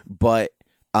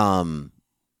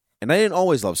 And I didn't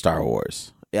always love Star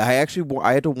Wars. I had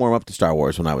to warm up to Star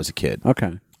Wars when I was a kid.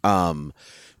 Okay.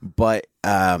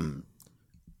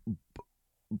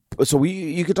 So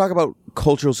you could talk about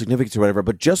cultural significance or whatever,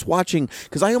 but just watching,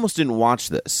 because I almost didn't watch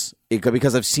this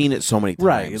because I've seen it so many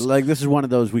times. Right. This is one of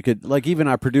those we could, even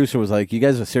our producer was like, you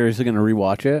guys are seriously going to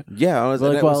rewatch it? Yeah,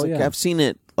 I've seen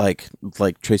it like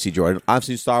Tracy Jordan. I've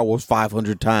seen Star Wars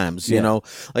 500 times. You know,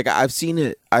 I've seen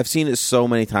it so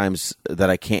many times that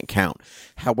I can't count.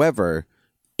 However,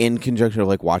 in conjunction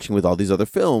of watching with all these other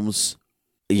films,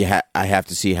 I have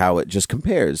to see how it just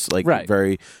compares, Right.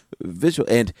 very visual.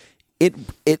 And it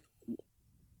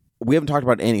we haven't talked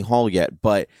about Annie Hall yet,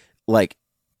 but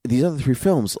these other 3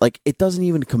 films, it doesn't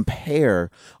even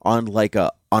compare on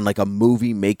a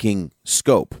movie making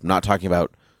scope. I'm not talking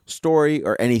about story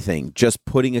or anything, just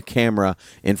putting a camera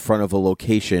in front of a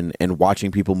location and watching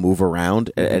people move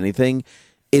around at anything.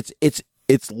 It's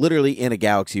literally in a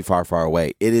galaxy far, far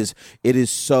away. It is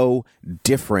so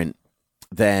different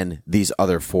than these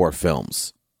other 4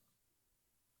 films.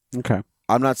 Okay.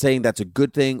 I'm not saying that's a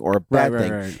good thing or a bad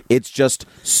thing. Right. It's just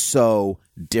so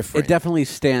different. It definitely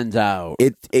stands out.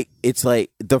 It's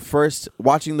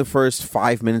watching the first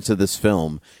 5 minutes of this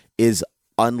film is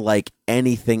unlike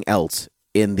anything else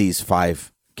in these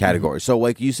 5 categories. So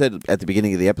like you said at the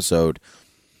beginning of the episode,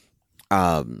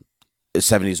 the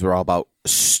 70s were all about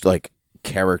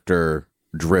character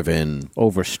driven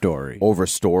over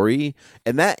story,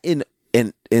 and that in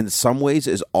some ways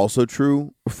is also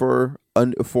true for A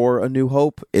New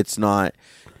Hope. It's not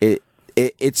it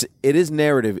is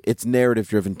narrative. It's narrative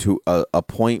driven to a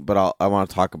point, but I want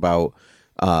to talk about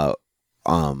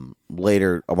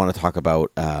later. I want to talk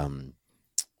about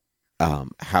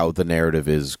how the narrative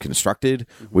is constructed,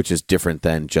 which is different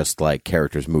than just like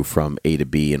characters move from A to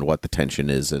B and what the tension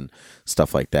is and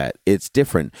stuff like that. It's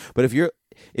different. But if you're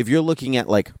looking at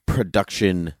like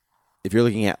production, if you're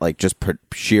looking at like just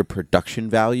sheer production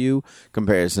value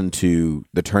comparison to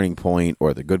The Turning Point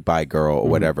or The Goodbye Girl or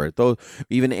whatever, though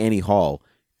even Annie Hall,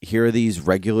 here are these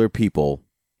regular people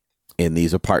in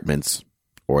these apartments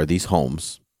or these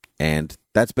homes, and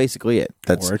that's basically it.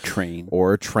 That's or a train,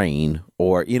 or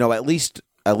at least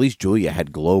Julia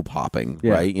had globe hopping,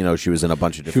 right? She was in a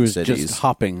bunch of different cities. Just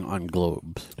hopping on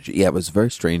globes. Yeah, it was a very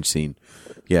strange scene.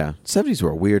 Yeah, 70s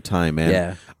were a weird time, man.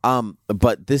 Yeah.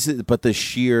 But the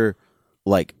sheer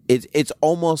like it's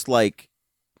almost like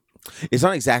it's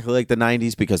not exactly like the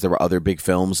 90s because there were other big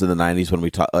films in the 90s when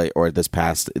we talk or this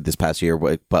past year,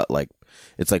 but like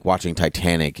it's like watching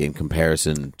Titanic in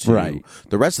comparison to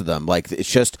the rest of them. Like it's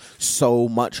just so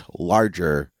much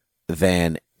larger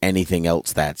than anything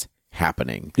else that's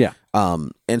happening. Yeah.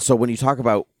 And so when you talk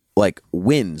about like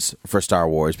wins for Star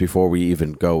Wars before we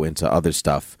even go into other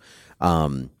stuff,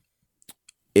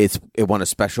 it won a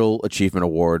special achievement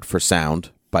award for sound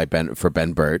for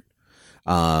Ben Burtt.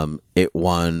 It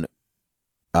won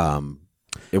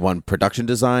production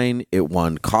design, it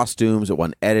won costumes, it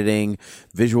won editing,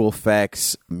 visual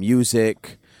effects,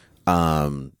 music,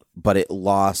 but it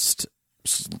lost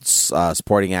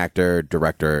supporting actor,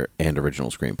 director, and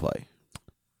original screenplay.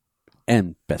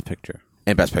 And Best Picture.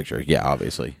 Yeah,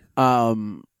 obviously.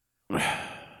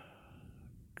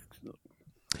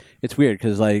 It's weird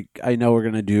because, like, I know we're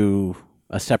gonna do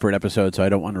a separate episode, so I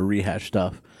don't want to rehash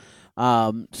stuff.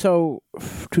 I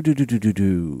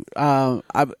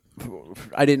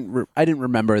didn't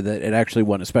remember that it actually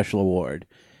won a special award,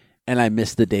 and I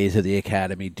missed the days of the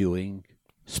Academy doing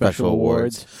special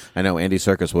awards. I know Andy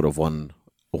Serkis would have won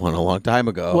a long time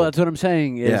ago. Well, that's what I'm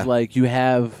saying. Is like you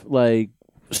have like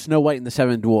Snow White and the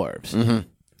Seven Dwarfs. Mm-hmm.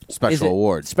 Special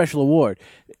award.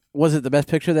 Was it the best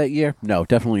picture that year? No,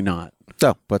 definitely not.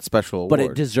 No, but special award. But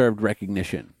it deserved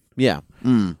recognition. Yeah.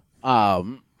 And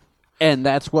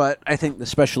that's what I think the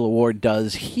special award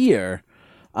does here.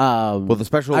 Well, the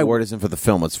special award isn't for the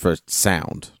film; it's for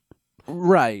sound.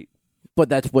 Right, but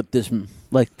that's what this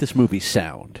movie's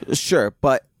sound. Sure,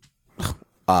 but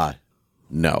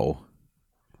no.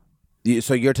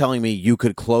 So you're telling me you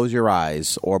could close your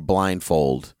eyes or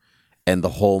blindfold, and the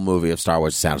whole movie of Star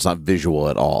Wars sound? It's not visual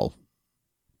at all.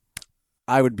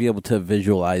 I would be able to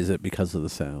visualize it because of the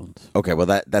sounds. Okay,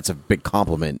 well that's a big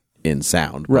compliment in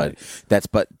sound, right?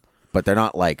 But they're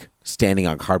not like standing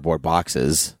on cardboard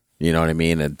boxes. You know what I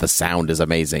mean? And the sound is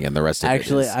amazing, and the rest of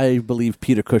Actually, it is... I believe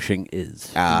Peter Cushing is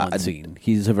in one scene.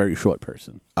 He's a very short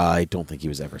person. I don't think he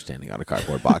was ever standing on a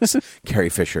cardboard box. Carrie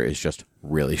Fisher is just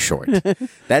really short.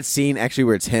 That scene, actually,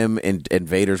 where it's him and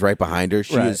Vader's right behind her,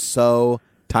 she is so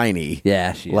tiny.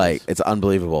 Yeah, she is. Is. It's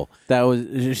unbelievable.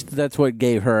 That's what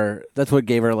gave her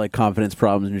like confidence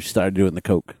problems when she started doing the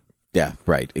coke. Yeah,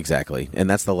 right, exactly. And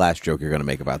that's the last joke you're going to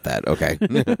make about that. Okay.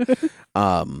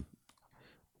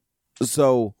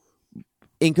 So,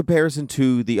 in comparison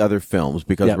to the other films,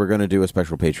 because we're going to do a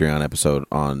special Patreon episode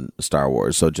on Star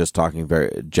Wars, so just talking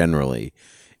very generally,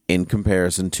 in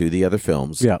comparison to the other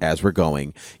films, as we're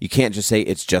going, you can't just say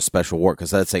it's just special award,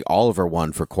 because let's say Oliver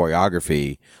won for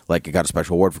choreography, like it got a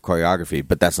special award for choreography,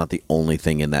 but that's not the only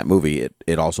thing in that movie.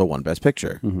 It also won Best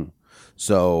Picture. Mm-hmm.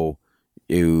 So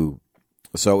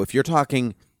if you're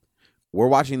talking, we're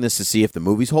watching this to see if the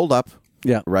movies hold up,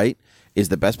 right? Is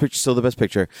the Best Picture still the Best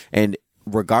Picture? And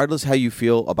regardless how you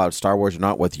feel about Star Wars or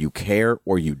not, whether you care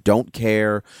or you don't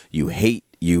care, you hate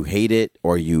it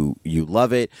or you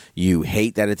love it, you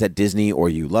hate that it's at Disney or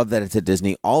you love that it's at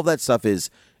Disney, all that stuff it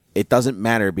doesn't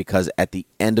matter, because at the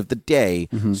end of the day,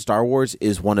 Star Wars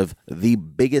is one of the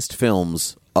biggest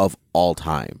films of all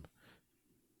time.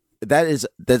 That's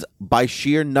by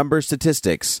sheer number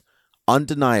statistics,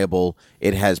 undeniable.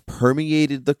 It has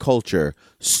permeated the culture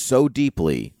so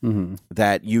deeply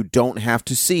that you don't have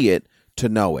to see it to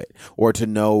know it, or to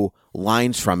know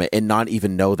lines from it and not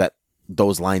even know that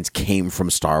those lines came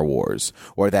from Star Wars,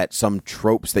 or that some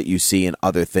tropes that you see in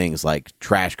other things like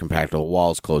trash compactor, the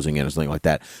walls closing in or something like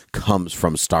that, comes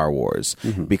from Star Wars,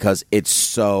 because it's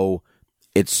so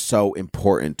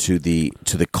important to the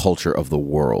culture of the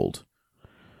world.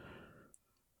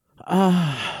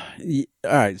 All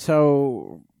right,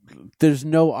 so there's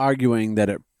no arguing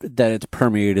that it's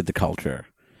permeated the culture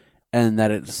and that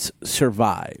it's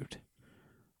survived.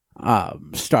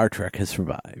 Star Trek has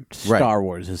survived. Star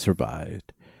Wars has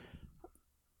survived.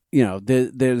 You know,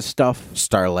 there's stuff.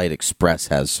 Starlight Express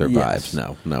has survived.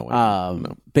 Yes. No.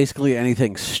 Basically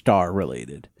anything star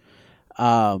related.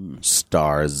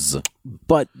 Stars.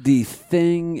 But the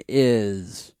thing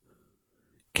is,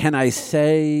 can I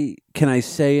say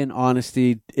in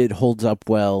honesty it holds up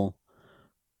well?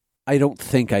 I don't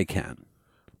think I can.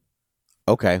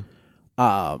 Okay.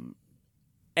 And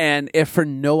if for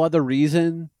no other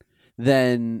reason,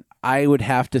 then I would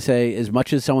have to say, as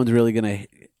much as I'm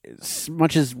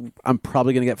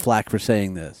probably going to get flack for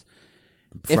saying this,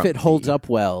 if it holds up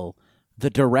well, the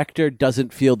director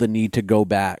doesn't feel the need to go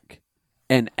back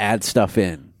and add stuff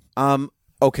in.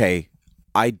 Okay.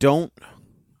 I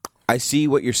see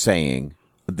what you're saying.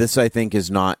 This, I think, is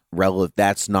not relevant.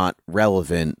 That's not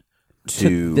relevant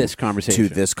to this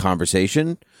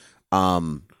conversation.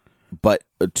 But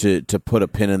to put a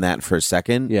pin in that for a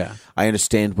second, Yeah. I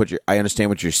understand what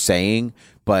you're saying,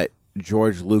 but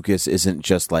George Lucas isn't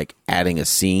just like adding a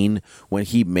scene. When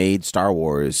he made Star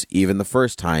Wars, even the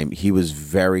first time, he was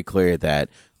very clear that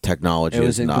technology It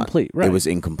was is incomplete, not. right. It was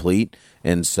incomplete,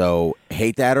 and so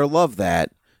hate that or love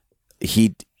that,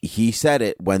 he said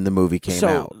it when the movie came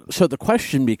out. So the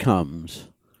question becomes,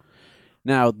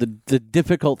 now the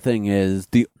difficult thing is,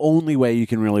 the only way you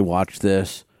can really watch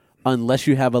this, unless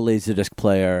you have a Laserdisc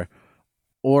player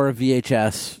or a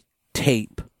VHS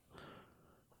tape,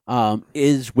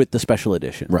 is with the special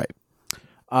edition. Right.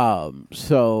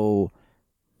 So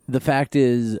the fact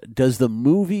is, does the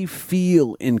movie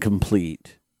feel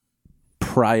incomplete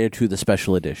prior to the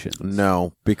special edition?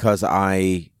 No, because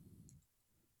I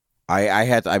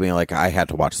had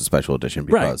to watch the special edition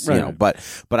because Right. you know, but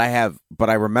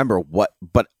I remember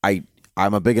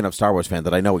I'm a big enough Star Wars fan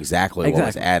that I know exactly what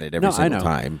was added every single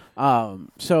time.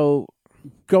 So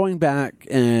going back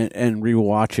and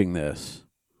rewatching this,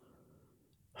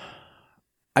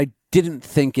 I didn't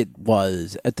think it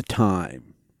was at the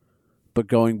time, but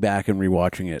going back and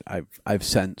rewatching it, I've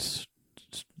since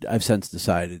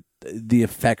decided the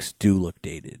effects do look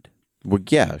dated. Well,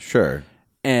 yeah, sure.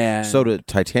 And So did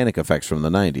Titanic effects from the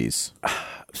 90s.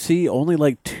 see, only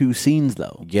like 2 scenes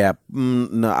though. Yeah,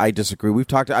 no, I disagree. We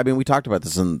talked about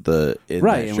this in Right,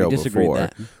 that and show we disagreed before.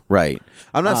 then. Right.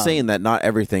 I'm not saying that not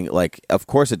everything. Like, of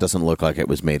course, it doesn't look like it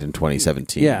was made in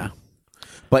 2017. Yeah.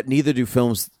 But neither do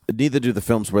the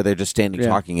films where they're just standing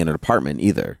talking in an apartment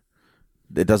either.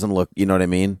 It doesn't look, you know what I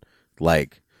mean?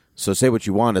 Like, so say what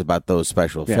you want about those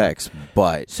special effects,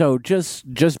 but So just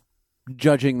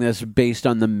judging this based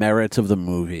on the merits of the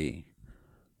movie,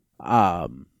 the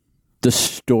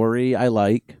story I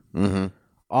like. Mm-hmm.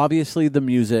 Obviously, the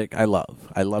music I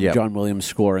love. I love Yep. John Williams'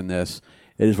 score in this.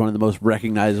 It is one of the most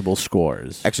recognizable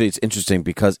scores. Actually, it's interesting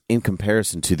because in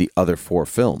comparison to the other 4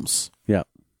 films, Yeah.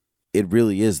 it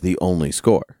really is the only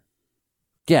score.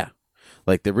 Yeah.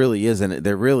 Like there really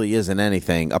isn't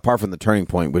anything apart from the turning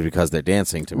point, which because they're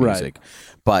dancing to music.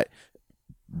 But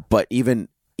even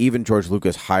George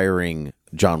Lucas hiring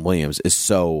John Williams is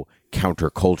so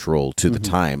countercultural to the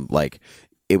time. Like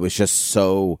it was just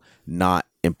so not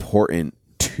important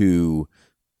to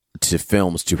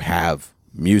films to have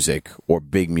music or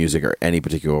big music or any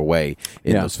particular way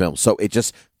in those films. So it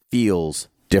just feels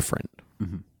different.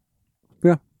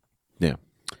 Yeah. Yeah.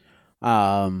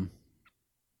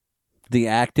 The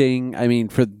acting, I mean,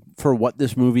 for what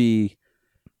this movie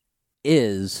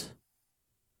is,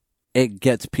 it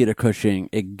gets Peter Cushing,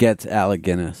 it gets Alec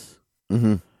Guinness,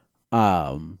 James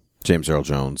Earl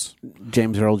Jones.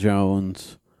 James Earl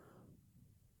Jones,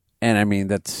 and I mean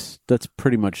that's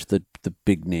pretty much the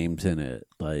big names in it.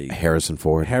 Like Harrison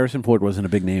Ford. Harrison Ford wasn't a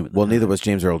big name at the Well, time. neither was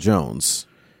James Earl Jones.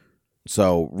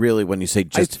 So really, when you say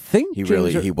just, I think he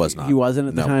was not. He wasn't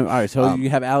at the No. time. All right, so you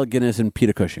have Alec Guinness and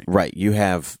Peter Cushing. Right. You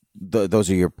have those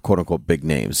are your quote unquote big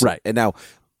names. Right. And now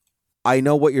I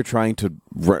know what you're trying to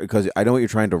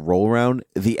roll around.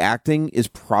 The acting is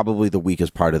probably the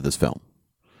weakest part of this film.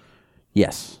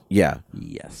 Yes. Yeah.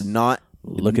 Yes. Not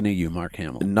Looking at you, Mark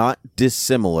Hamill. not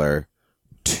dissimilar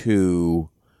to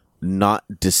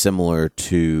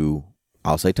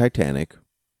I'll say Titanic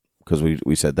because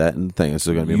we said that in the thing. This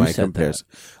is going to be You my said comparison.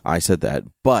 I said that,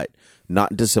 but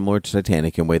not dissimilar to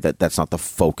Titanic in a way that's not the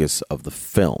focus of the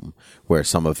film, where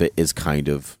some of it is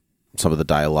some of the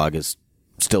dialogue is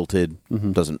stilted,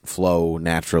 doesn't flow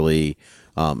naturally.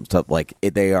 Stuff like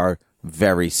it, they are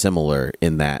very similar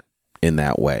in that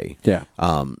way. Yeah.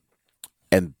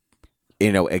 And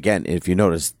again, if you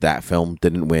notice, that film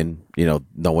didn't win.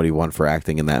 Nobody won for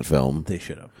acting in that film, They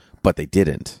should have. but they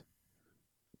didn't.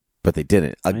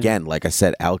 Again, like I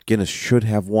said, Alec Guinness should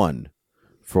have won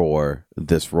for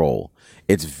this role.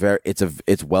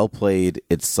 It's well played,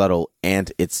 it's subtle,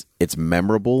 and it's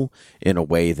memorable in a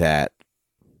way that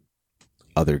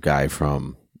other guy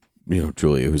from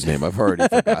Julia, whose name I've already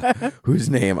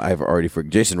forgot,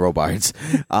 Jason Robards,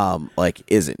 like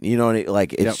isn't,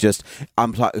 like it's just,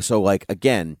 I'm talking, so like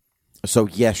again, so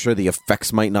yeah, sure, the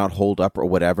effects might not hold up or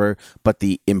whatever, but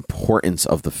the importance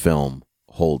of the film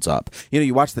holds up.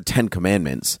 You watch the 10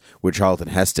 Commandments with Charlton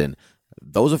Heston,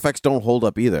 those effects don't hold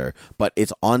up either, but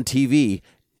it's on TV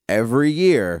every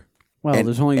year. Well, and,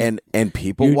 there's only and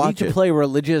people you watch need to play a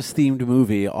religious themed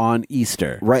movie on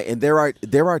Easter, right? And there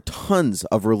are tons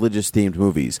of religious themed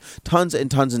movies, tons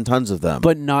and tons and tons of them,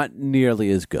 but not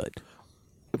nearly as good.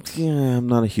 Yeah, I'm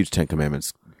not a huge 10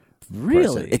 Commandments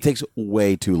Really, person. It takes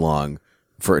way too long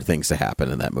for things to happen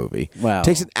in that movie. Wow, it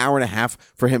takes an hour and a half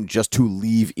for him just to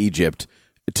leave Egypt,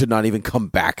 to not even come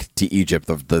back to Egypt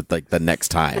the next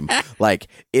time. Like,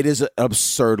 it is an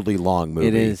absurdly long movie.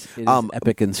 It is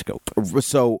epic in scope.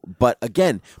 So, but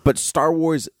Star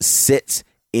Wars sits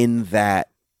in that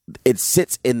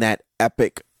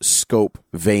epic scope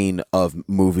vein of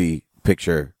movie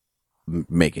picture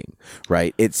making,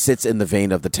 right? It sits in the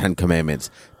vein of the 10 Commandments,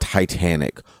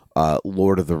 Titanic,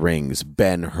 Lord of the Rings,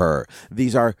 Ben-Hur.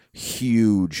 These are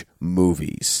huge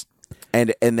movies.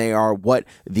 And they are what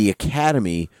the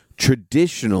Academy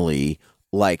traditionally,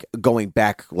 like going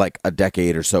back like a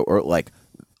decade or so, or like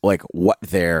what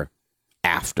they're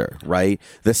after, right?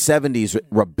 The 70s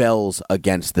rebels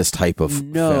against this type of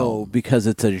film. Because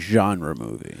it's a genre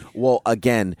movie. Well,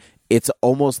 again, it's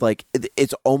almost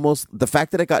the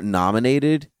fact that it got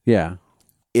nominated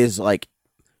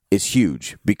is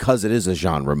huge because it is a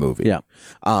genre movie. Yeah.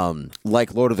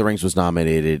 Like Lord of the Rings was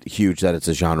nominated, huge that it's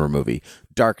a genre movie.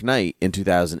 Dark Knight in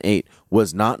 2008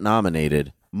 was not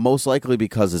nominated, most likely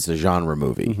because it's a genre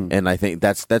movie. Mm-hmm. And I think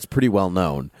that's pretty well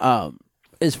known.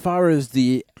 As far as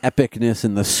the epicness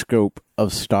and the scope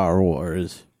of Star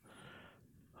Wars,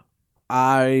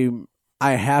 I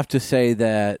have to say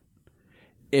that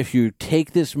if you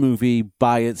take this movie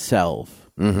by itself,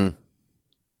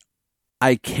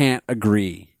 I can't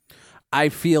agree. I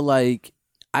feel like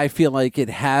it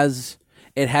has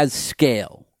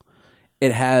scale.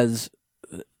 It has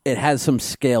some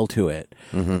scale to it.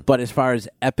 Mm-hmm. But as far as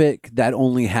epic, that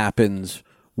only happens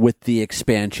with the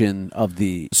expansion of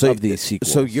these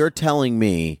sequels. So you're telling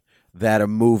me that a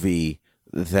movie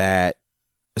that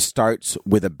starts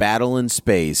with a battle in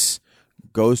space,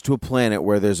 goes to a planet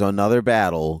where there's another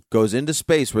battle, goes into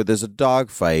space where there's a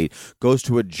dogfight, goes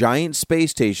to a giant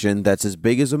space station that's as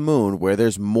big as a moon where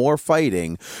there's more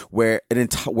fighting, where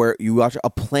you watch a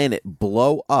planet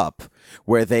blow up,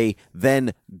 where they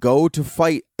then go to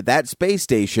fight that space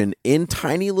station in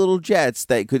tiny little jets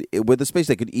that could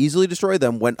easily destroy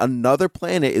them when another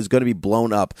planet is going to be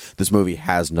blown up. This movie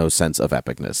has no sense of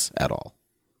epicness at all.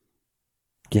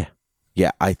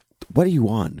 Yeah. What are you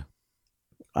on?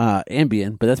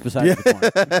 Ambien, but that's beside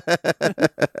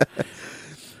the point.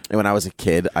 And when I was a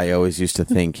kid, I always used to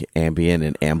think Ambien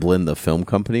and Amblin, the film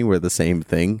company, were the same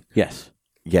thing. Yes.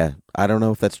 Yeah, I don't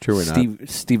know if that's true or not.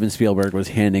 Steven Spielberg was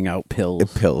handing out pills.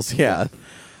 Pills, yeah.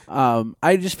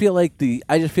 I just feel like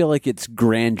its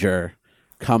grandeur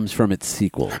comes from its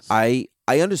sequels. I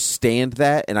understand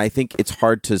that, and I think it's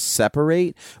hard to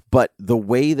separate. But the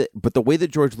way that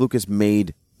George Lucas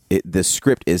made this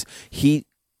script is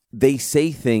they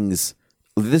say things.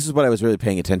 This is what I was really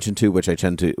paying attention to, which I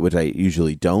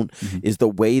usually don't, is the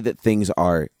way that things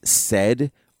are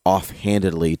said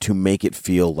offhandedly to make it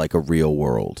feel like a real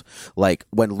world. Like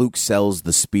when Luke sells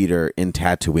the speeder in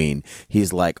Tatooine,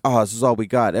 he's like, "Oh, this is all we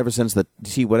got ever since the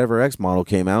whatever X model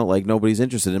came out. Like nobody's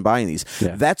interested in buying these."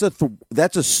 Yeah. That's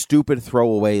a stupid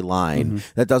throwaway line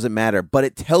that doesn't matter, but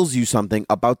it tells you something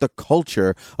about the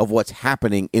culture of what's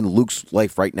happening in Luke's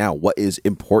life right now, what is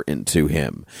important to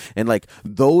him, and like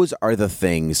those are the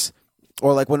things.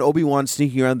 Or like when Obi-Wan's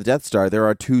sneaking around the Death Star, there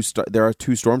are two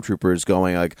stormtroopers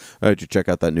going like, "Oh, did you check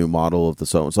out that new model of the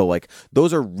so and so?" Like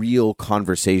those are real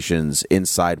conversations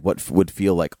inside what would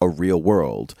feel like a real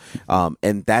world,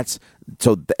 and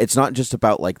it's not just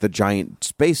about like the giant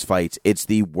space fights; it's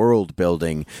the world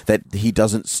building that he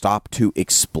doesn't stop to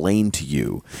explain to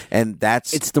you, and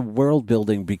it's the world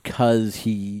building because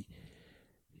he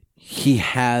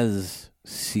has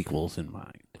sequels in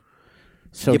mind.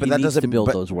 So but he needs to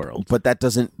build those worlds. But that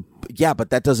doesn't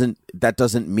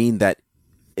mean that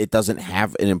it doesn't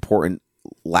have an important,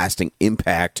 lasting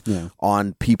impact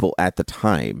on people at the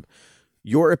time.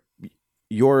 Your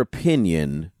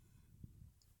opinion,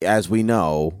 as we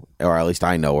know, or at least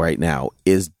I know right now,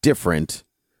 is different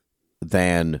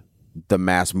than the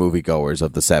mass moviegoers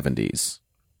of the 70s.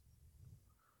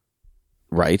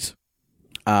 Right?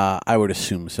 I would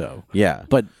assume so. Yeah.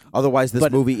 But otherwise,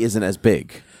 this movie isn't as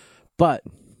big. But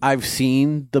I've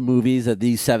seen the movies that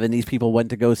these 70s people went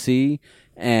to go see,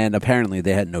 and apparently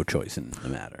they had no choice in the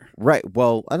matter. Right.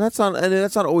 Well, and that's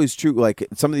not always true. Like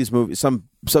some of these movies, some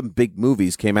big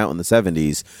movies came out in the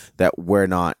 70s that we're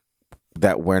not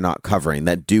covering,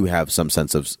 that do have some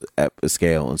sense of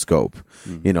scale and scope.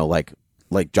 Mm-hmm. You know, like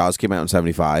Jaws came out in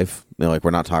 75. You know, like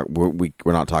we're not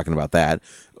talking about that.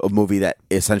 A movie that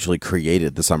essentially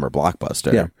created the summer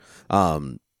blockbuster. Yeah.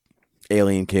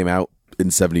 Alien came out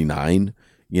in 79.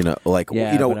 You know, like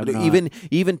Yeah, you know, but I'm not-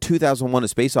 even 2001: A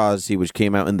Space Odyssey, which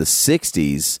came out in the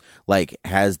 60s, like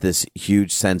has this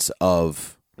huge sense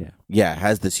of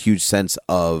has this huge sense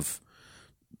of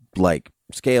like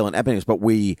scale and epicness, but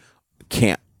we're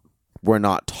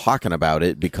not talking about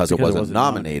it because it wasn't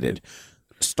nominated.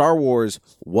 Star Wars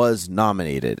was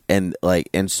nominated, and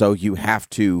so you have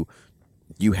to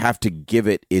give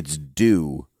it its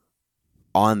due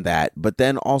on that, but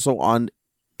then also on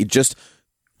it just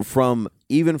from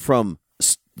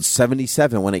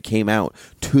 77 when it came out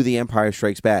to The Empire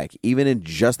Strikes Back, even in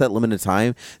just that limited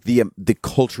time, the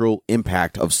cultural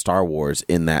impact of Star Wars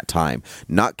in that time,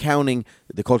 not counting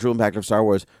the cultural impact of Star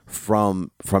Wars from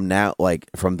now,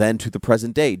 like from then to the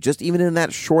present day, just even in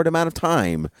that short amount of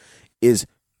time, is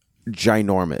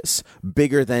ginormous,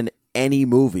 bigger than any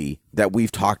movie that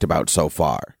we've talked about so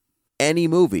far. Any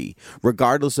movie,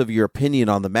 regardless of your opinion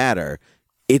on the matter,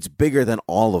 it's bigger than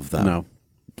all of them.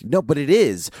 No, but it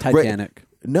is. Titanic.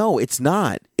 No, it's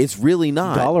not. It's really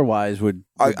not. Dollar wise,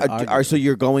 so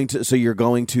you're going to go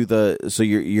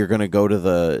to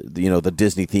the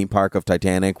Disney theme park of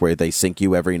Titanic where they sink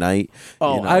you every night.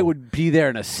 Oh, you know? I would be there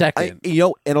in a second.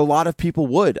 And a lot of people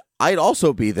would. I'd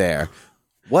also be there.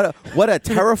 What a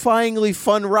terrifyingly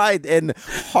fun ride and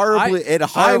horribly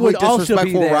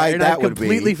disrespectful ride that would be. I've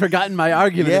completely forgotten my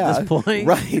argument at this point.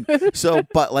 Right. So,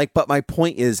 but my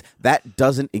point is that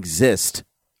doesn't exist,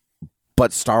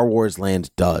 but Star Wars Land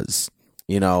does.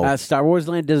 You know, Star Wars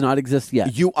Land does not exist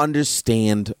yet. You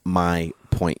understand my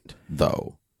point,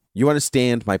 though. You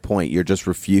understand my point. You're just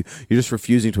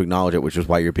refusing to acknowledge it, which is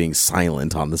why you're being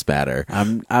silent on this matter.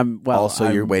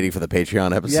 You're waiting for the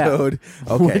Patreon episode.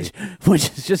 Yeah. Okay,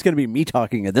 which is just going to be me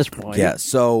talking at this point. Yeah.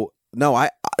 So no,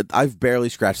 I've barely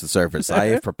scratched the surface.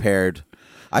 I've prepared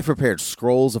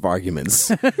scrolls of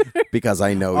arguments because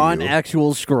I know on you.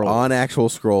 actual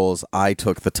scrolls. I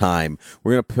took the time.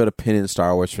 We're gonna put a pin in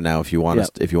Star Wars for now. If you want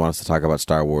us to talk about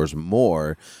Star Wars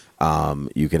more.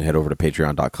 You can head over to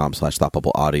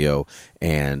patreon.com/thoughtbubbleaudio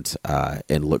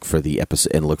and look for the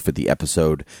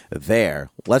episode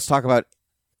there. Let's talk about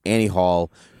Annie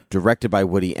Hall, directed by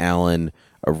Woody Allen,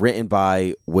 written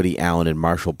by Woody Allen and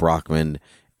Marshall Brickman,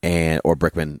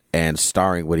 and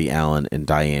starring Woody Allen and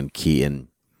Diane Keaton.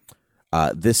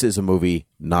 This is a movie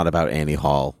not about Annie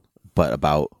Hall, but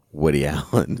about Woody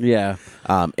Allen. Yeah.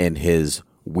 And his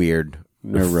weird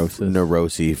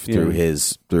neuroses through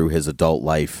his adult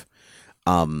life.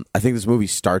 I think this movie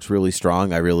starts really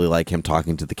strong. I really like him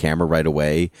talking to the camera right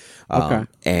away. Okay.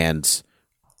 And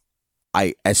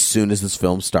as soon as this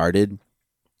film started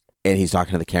and he's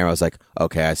talking to the camera, I was like,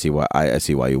 okay, I see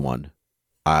why you won.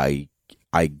 I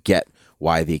get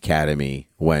why the Academy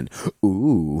went,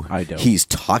 ooh, I don't. He's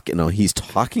talking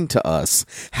to us.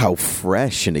 How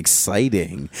fresh and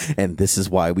exciting. And this is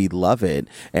why we love it.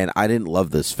 And I didn't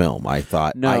love this film. I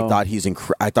thought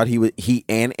he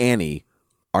and Annie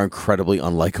are incredibly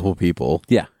unlikable people.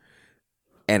 Yeah.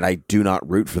 And I do not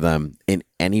root for them in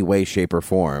any way, shape, or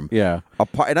form. Yeah.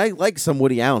 And I like some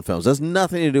Woody Allen films. It has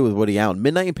nothing to do with Woody Allen.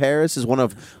 Midnight in Paris is one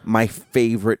of my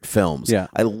favorite films. Yeah.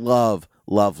 I love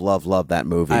that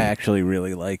movie. I actually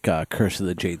really like Curse of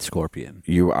the Jade Scorpion.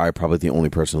 You are probably the only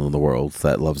person in the world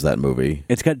that loves that movie.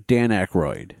 It's got Dan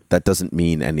Aykroyd. That doesn't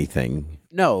mean anything.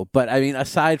 No, but I mean,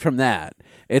 aside from that,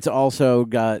 it's also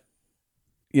got,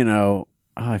 I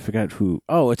forgot who.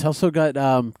 Oh, it's also got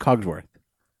Cogsworth.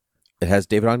 It has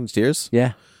David Ogden-Stiers?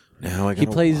 Yeah. No, I He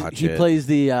plays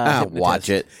the watch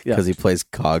it because he plays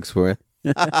Cogsworth.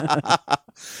 He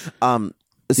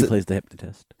plays the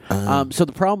hypnotist. So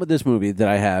the problem with this movie that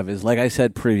I have is, like I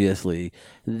said previously,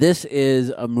 this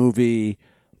is a movie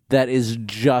that is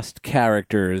just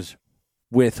characters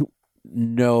with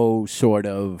no sort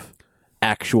of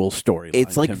actual storyline.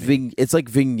 It's like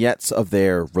vignettes of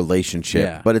their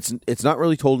relationship, but it's not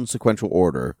really told in sequential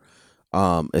order.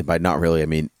 And by not really, I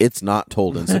mean it's not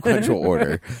told in sequential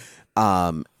order.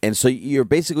 And so you're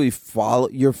basically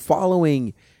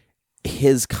following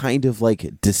his kind of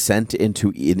like descent into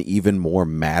an even more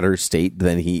matter state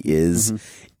than he is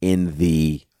in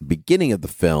the beginning of the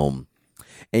film,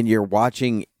 and you're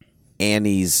watching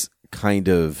Annie's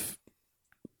climb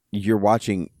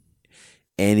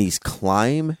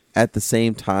at the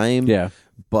same time. Yeah.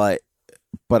 but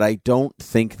I don't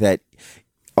think that,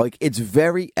 like, it's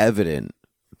very evident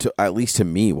to, at least to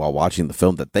me while watching the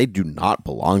film, that they do not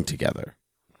belong together.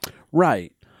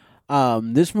 Right.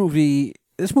 This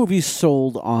movie's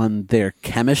sold on their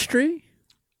chemistry,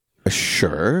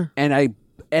 Sure. and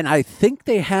I think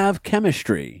they have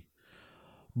chemistry,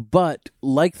 but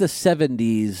like the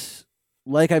 70s,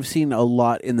 like I've seen a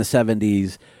lot in the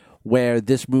 70s, where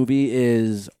this movie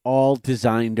is all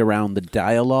designed around the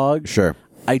dialogue. Sure.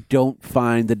 I don't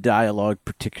find the dialogue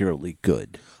particularly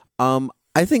good.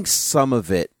 I think some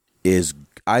of it is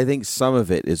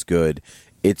good.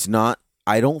 It's not.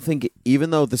 I don't think,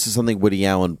 even though this is something Woody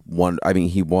Allen won. I mean,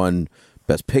 he won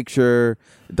Best Picture.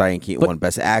 Diane Keaton won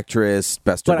Best Actress,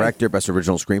 Best Director, Best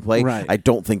Original Screenplay. Right. I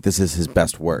don't think this is his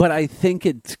best work. But I think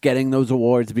it's getting those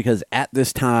awards because at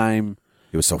this time,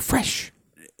 it was so fresh.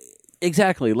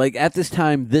 exactly, like at this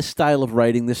time, this style of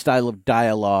writing, this style of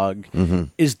dialogue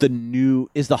is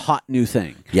the hot new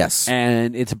thing. Yes.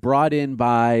 And it's brought in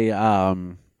by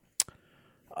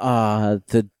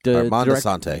the Armando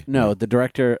Sante. No, the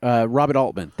director Robert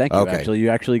Altman. Thank you. Okay. Actually, you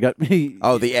actually got me.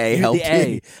 Oh, the A helped The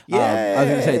A. you. I was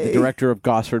going to say the director of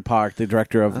Gosford Park, the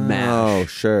director of MASH. Oh,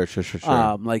 sure.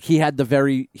 Like he had the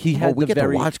very We get to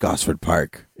watch Gosford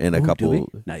Park in a Do couple. we?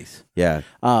 Nice. Yeah.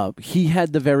 He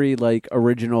had the very like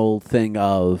original thing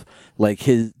of like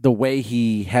the way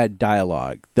he had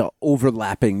dialogue, the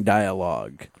overlapping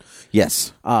dialogue,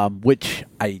 Yes. which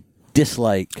I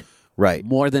dislike Right.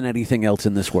 more than anything else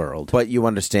in this world. But you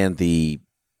understand the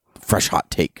fresh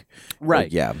hot take.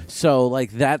 Right. Yeah. So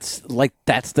that's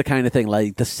the kind of thing.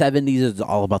 Like the 70s is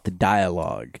all about the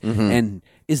dialogue. And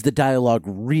is the dialogue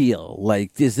real?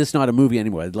 Like, is this not a movie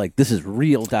anymore? Like, this is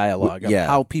real dialogue of Yeah.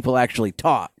 how people actually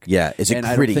talk. Yeah. Is it And I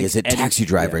don't gritty? think Is it any- Taxi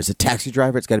Driver? yeah. Is it Taxi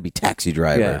Driver? It's got to be Taxi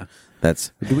Driver. Yeah.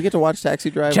 Do we get to watch Taxi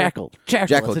Driver? Jackal.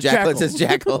 Jackal. It's a Jackal. It says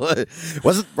Jackal.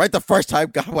 Wasn't right the first time.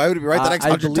 God, why would it be right the next I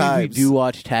 100 believe times? we do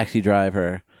watch Taxi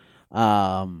Driver,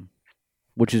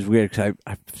 which is weird because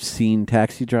I've seen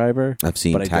Taxi Driver. I've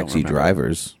seen but I don't Taxi remember.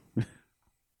 Drivers.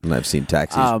 And I've seen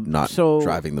taxis not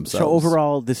driving themselves. So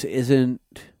overall, this isn't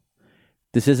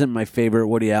my favorite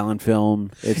Woody Allen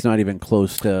film. It's not even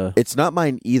close to. It's not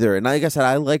mine either. And like I said,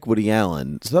 I like Woody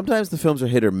Allen. Sometimes the films are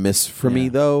hit or miss for me,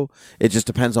 though. It just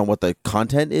depends on what the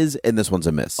content is, and this one's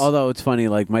a miss. Although it's funny,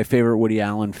 like my favorite Woody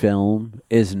Allen film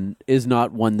is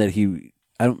not one that he.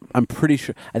 I'm pretty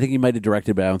sure. I think he might have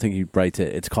directed, but I don't think he writes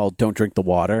it. It's called "Don't Drink the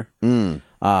Water."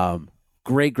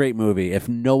 Great movie. If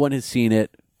no one has seen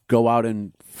it, go out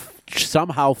and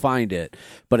somehow find it.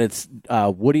 But it's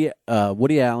Woody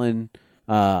Allen,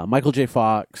 Michael J.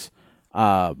 Fox,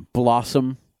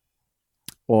 Blossom,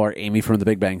 or Amy from The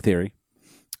Big Bang Theory.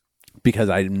 Because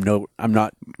I'm not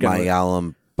gonna,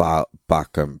 Mayim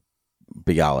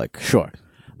Bialik. sure.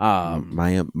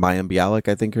 Mayim Bialik,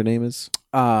 I think her name is.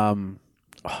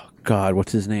 Oh God,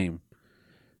 what's his name?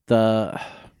 The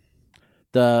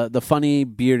funny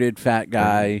bearded fat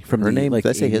guy from her the name. like Did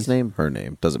I say 80s. his name? Her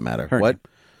name doesn't matter. Her What? name.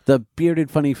 The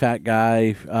bearded funny fat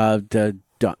guy. Oh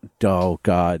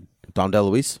God. Dom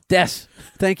DeLuise. Yes.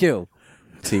 Thank you.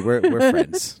 See, we're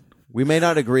friends. We may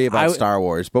not agree about Star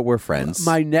Wars, but we're friends.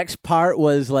 My next part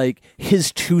was like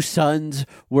his two sons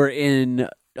were in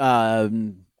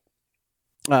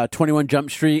 21 Jump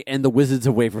Street and the Wizards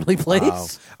of Waverly Place. Wow.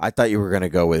 I thought you were gonna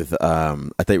go with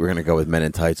Men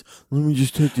in Tights. Let me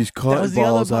just take these cotton was the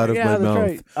other balls part. out of Yeah, my that's mouth.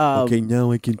 right. Okay,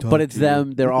 now I can talk. But it's to you.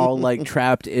 them. They're all like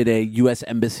trapped in a U.S.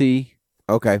 embassy.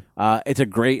 Okay. It's a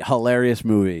great, hilarious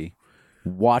movie.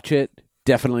 Watch it.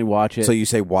 Definitely watch it. So you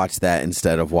say watch that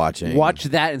instead of watching. Watch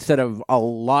that instead of a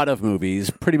lot of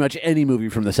movies. Pretty much any movie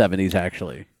from the 70s,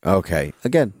 actually. Okay.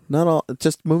 Again, not all.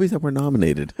 Just movies that were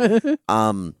nominated.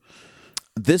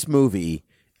 This movie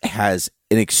has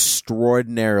an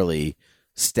extraordinarily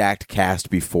stacked cast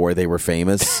before they were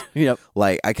famous. Yep.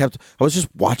 Like I was just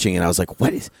watching and I was like,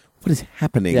 what is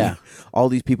happening? Yeah. All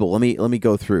these people. Let me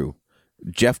go through.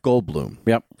 Jeff Goldblum.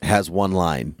 Yep. Has one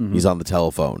line. He's on the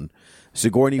telephone.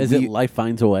 Sigourney Is it Life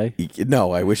Finds a Way?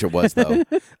 No, I wish it was though.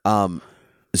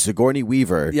 Sigourney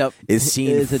Weaver is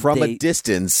seen Is a from a date.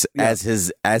 distance as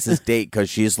his date because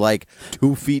she's like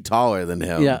 2 feet taller than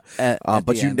him. Yeah, at but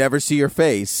the you end. never see her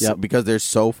face Yep. because they're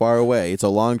so far away. It's a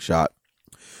long shot.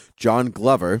 John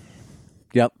Glover,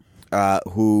 Yep.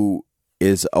 who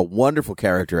is a wonderful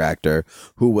character actor,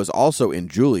 who was also in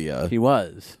Julia, He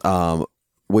was.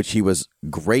 which he was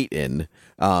great in.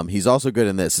 He's also good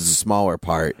in this. It's a smaller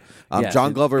part. Yeah,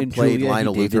 John Glover in played Julia, he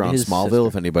Lionel dated Luthor on his Smallville, sister.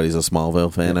 if anybody's a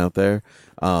Smallville fan out there.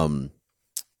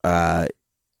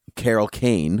 Carol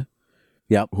Kane,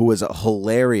 Yep. who is a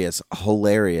hilarious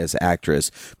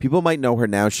actress. People might know her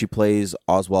now. She played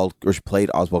Oswald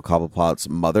Cobblepot's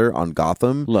mother on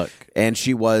Gotham. Look, and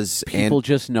she was people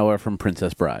just know her from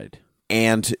Princess Bride.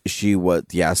 And she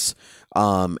was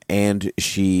and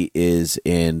she is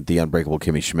in The Unbreakable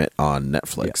Kimmy Schmidt on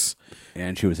Netflix. Yeah.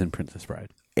 And she was in Princess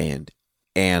Bride. And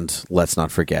let's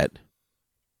not forget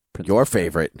your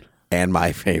favorite and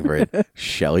my favorite,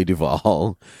 Shelley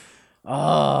Duvall.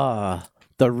 Ah,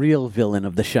 the real villain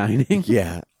of The Shining.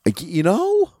 Yeah.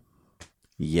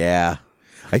 Yeah.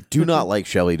 I do not like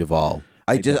Shelley Duvall.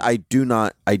 I do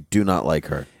not like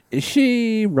her. Is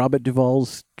she Robert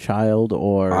Duvall's child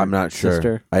or I'm not sure.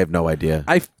 sister? I have no idea.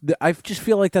 I just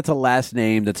feel like that's a last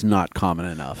name that's not common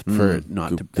enough for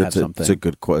not to have something. It's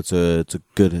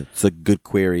a good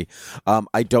query.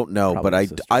 I don't know, Probably but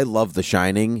sister. I love The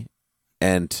Shining,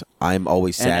 and I'm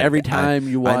always sad. And every time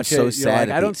you watch I'm so it, sad. you're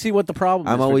like, I don't see what the problem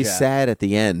is. I'm for always Jack. sad at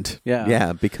the end.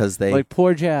 Yeah. because they Like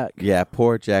poor Jack. Yeah,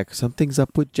 poor Jack. Something's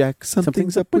up with Jack.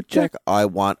 Something's up with Jack. I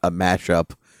want a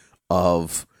mashup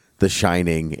of The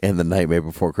Shining and The Nightmare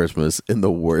Before Christmas in the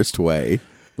worst way.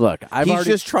 Look, He's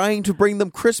just trying to bring them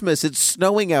Christmas. It's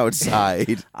snowing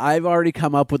outside. I've already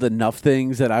come up with enough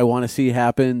things that I want to see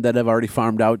happen that I've already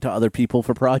farmed out to other people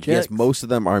for projects. Yes, most of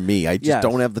them are me. I just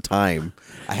don't have the time.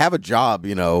 I have a job,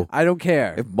 I don't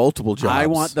care. I have multiple jobs. I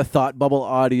want the Thought Bubble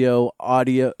audio,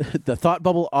 the Thought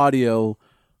Bubble audio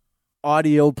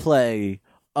play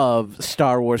of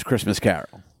Star Wars Christmas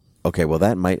Carol. Okay, well,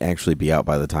 that might actually be out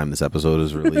by the time this episode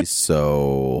is released,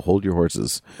 so hold your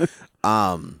horses.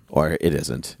 Or it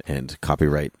isn't, and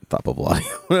copyright Thought Bubble Audio.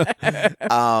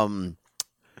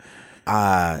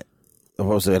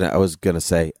 What was gonna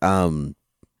say?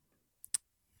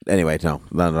 Anyway, no,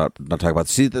 not talking about.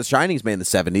 See, The Shining's made in the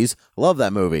 70s. Love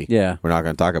that movie. Yeah. We're not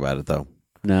going to talk about it though.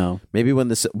 No. Maybe when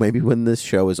this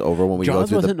show is over, when we go Jaws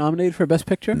through wasn't nominated for Best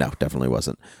Picture? No, definitely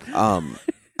wasn't.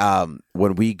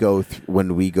 When we go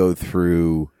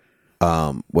through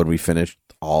when we finish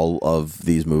all of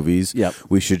these movies, Yep.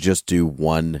 we should just do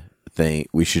one thing.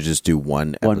 We should just do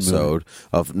one episode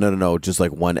of just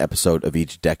like one episode of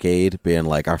each decade, being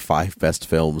like our 5 best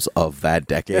films of that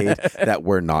decade that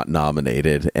were not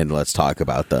nominated, and let's talk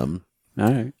about them.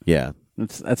 All right. Yeah,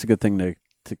 That's a good thing to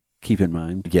keep in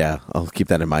mind. yeah, I'll keep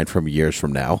that in mind from years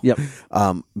from now. Yep.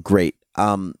 Great.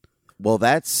 Well,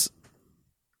 those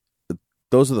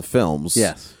are the films.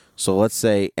 Yes. So let's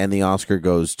say, and the Oscar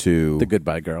goes to The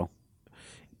Goodbye Girl.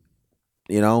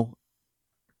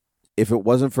 If it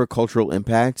wasn't for cultural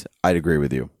impact, I'd agree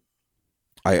with you.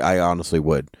 I honestly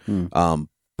would. But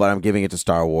I'm giving it to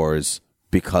Star Wars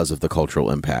because of the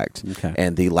cultural impact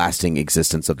and the lasting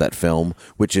existence of that film,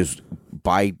 which is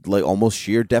by like almost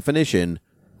sheer definition,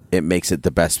 it makes it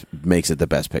the best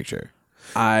picture.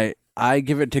 I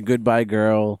give it to Goodbye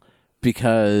Girl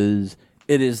because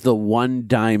it is the one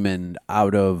diamond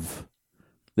out of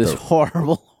this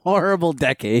horrible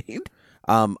decade.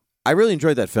 I really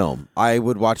enjoyed that film. I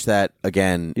would watch that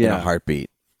again in a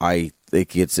heartbeat. I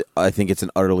think it's an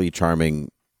utterly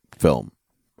charming film.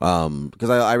 Because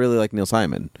I really like Neil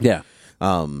Simon. Yeah.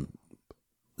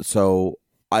 So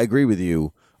I agree with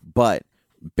you, but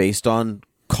based on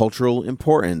cultural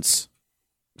importance,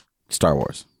 Star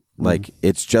Wars. Like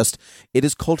it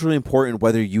is culturally important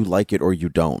whether you like it or you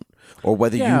don't, or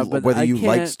whether you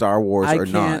like Star Wars or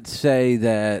not. I can't say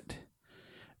that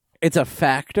it's a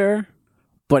factor,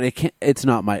 but it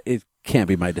can't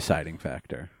be my deciding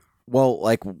factor. Well,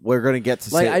 like we're gonna get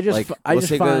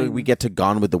to we get to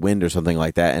Gone with the Wind or something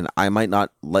like that, and I might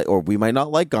not like, or we might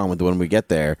not like Gone with the Wind when we get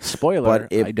there. Spoiler: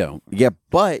 I don't. Yeah,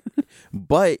 but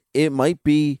it might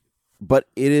be, but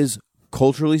it is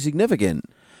culturally significant.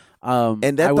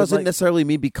 And that doesn't necessarily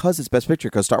mean because it's Best Picture,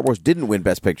 because Star Wars didn't win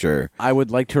Best Picture. I would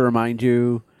like to remind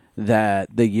you that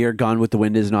the year Gone with the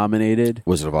Wind is nominated,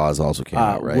 Wizard of Oz also came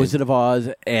out, right? Wizard of Oz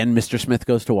and Mr. Smith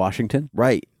Goes to Washington.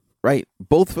 Right.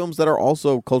 Both films that are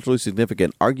also culturally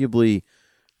significant. Arguably,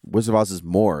 Wizard of Oz is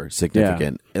more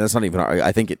significant. And that's not even,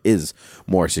 I think it is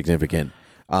more significant.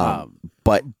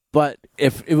 But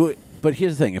here's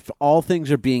the thing. If all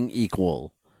things are being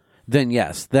equal, then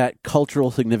yes, that cultural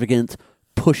significance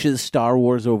pushes Star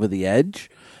Wars over the edge.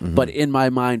 Mm-hmm. But in my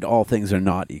mind, all things are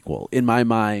not equal. In my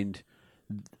mind,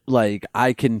 like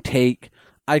I can go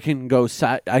down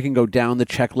the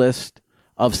checklist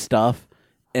of stuff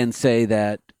and say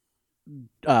that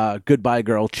Goodbye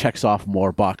Girl checks off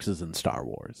more boxes than Star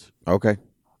Wars. Okay.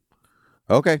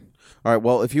 All right.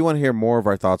 Well, if you want to hear more of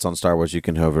our thoughts on Star Wars, you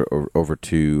can head over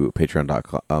to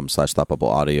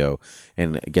patreon.com/thoughtbubbleaudio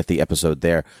and get the episode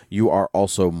there. You are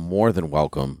also more than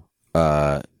welcome.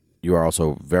 You are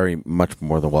also very much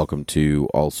more than welcome to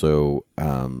also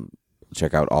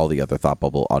check out all the other Thought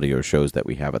Bubble Audio shows that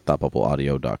we have at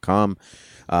thoughtbubbleaudio.com.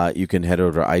 You can head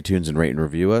over to iTunes and rate and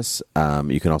review us.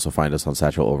 You can also find us on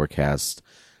Satchel, Overcast,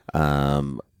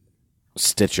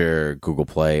 Stitcher, Google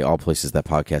Play, all places that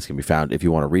podcasts can be found. If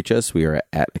you want to reach us, we are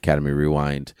at Academy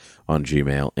Rewind on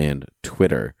Gmail and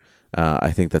Twitter.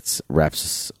 I think that wraps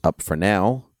us up for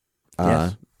now.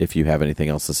 Yes. If you have anything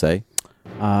else to say.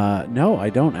 No, I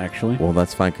don't actually. Well,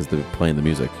 that's fine because they're playing the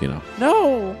music,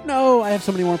 No, I have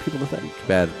so many more people to thank.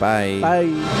 Bad. Bye.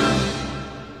 Bye.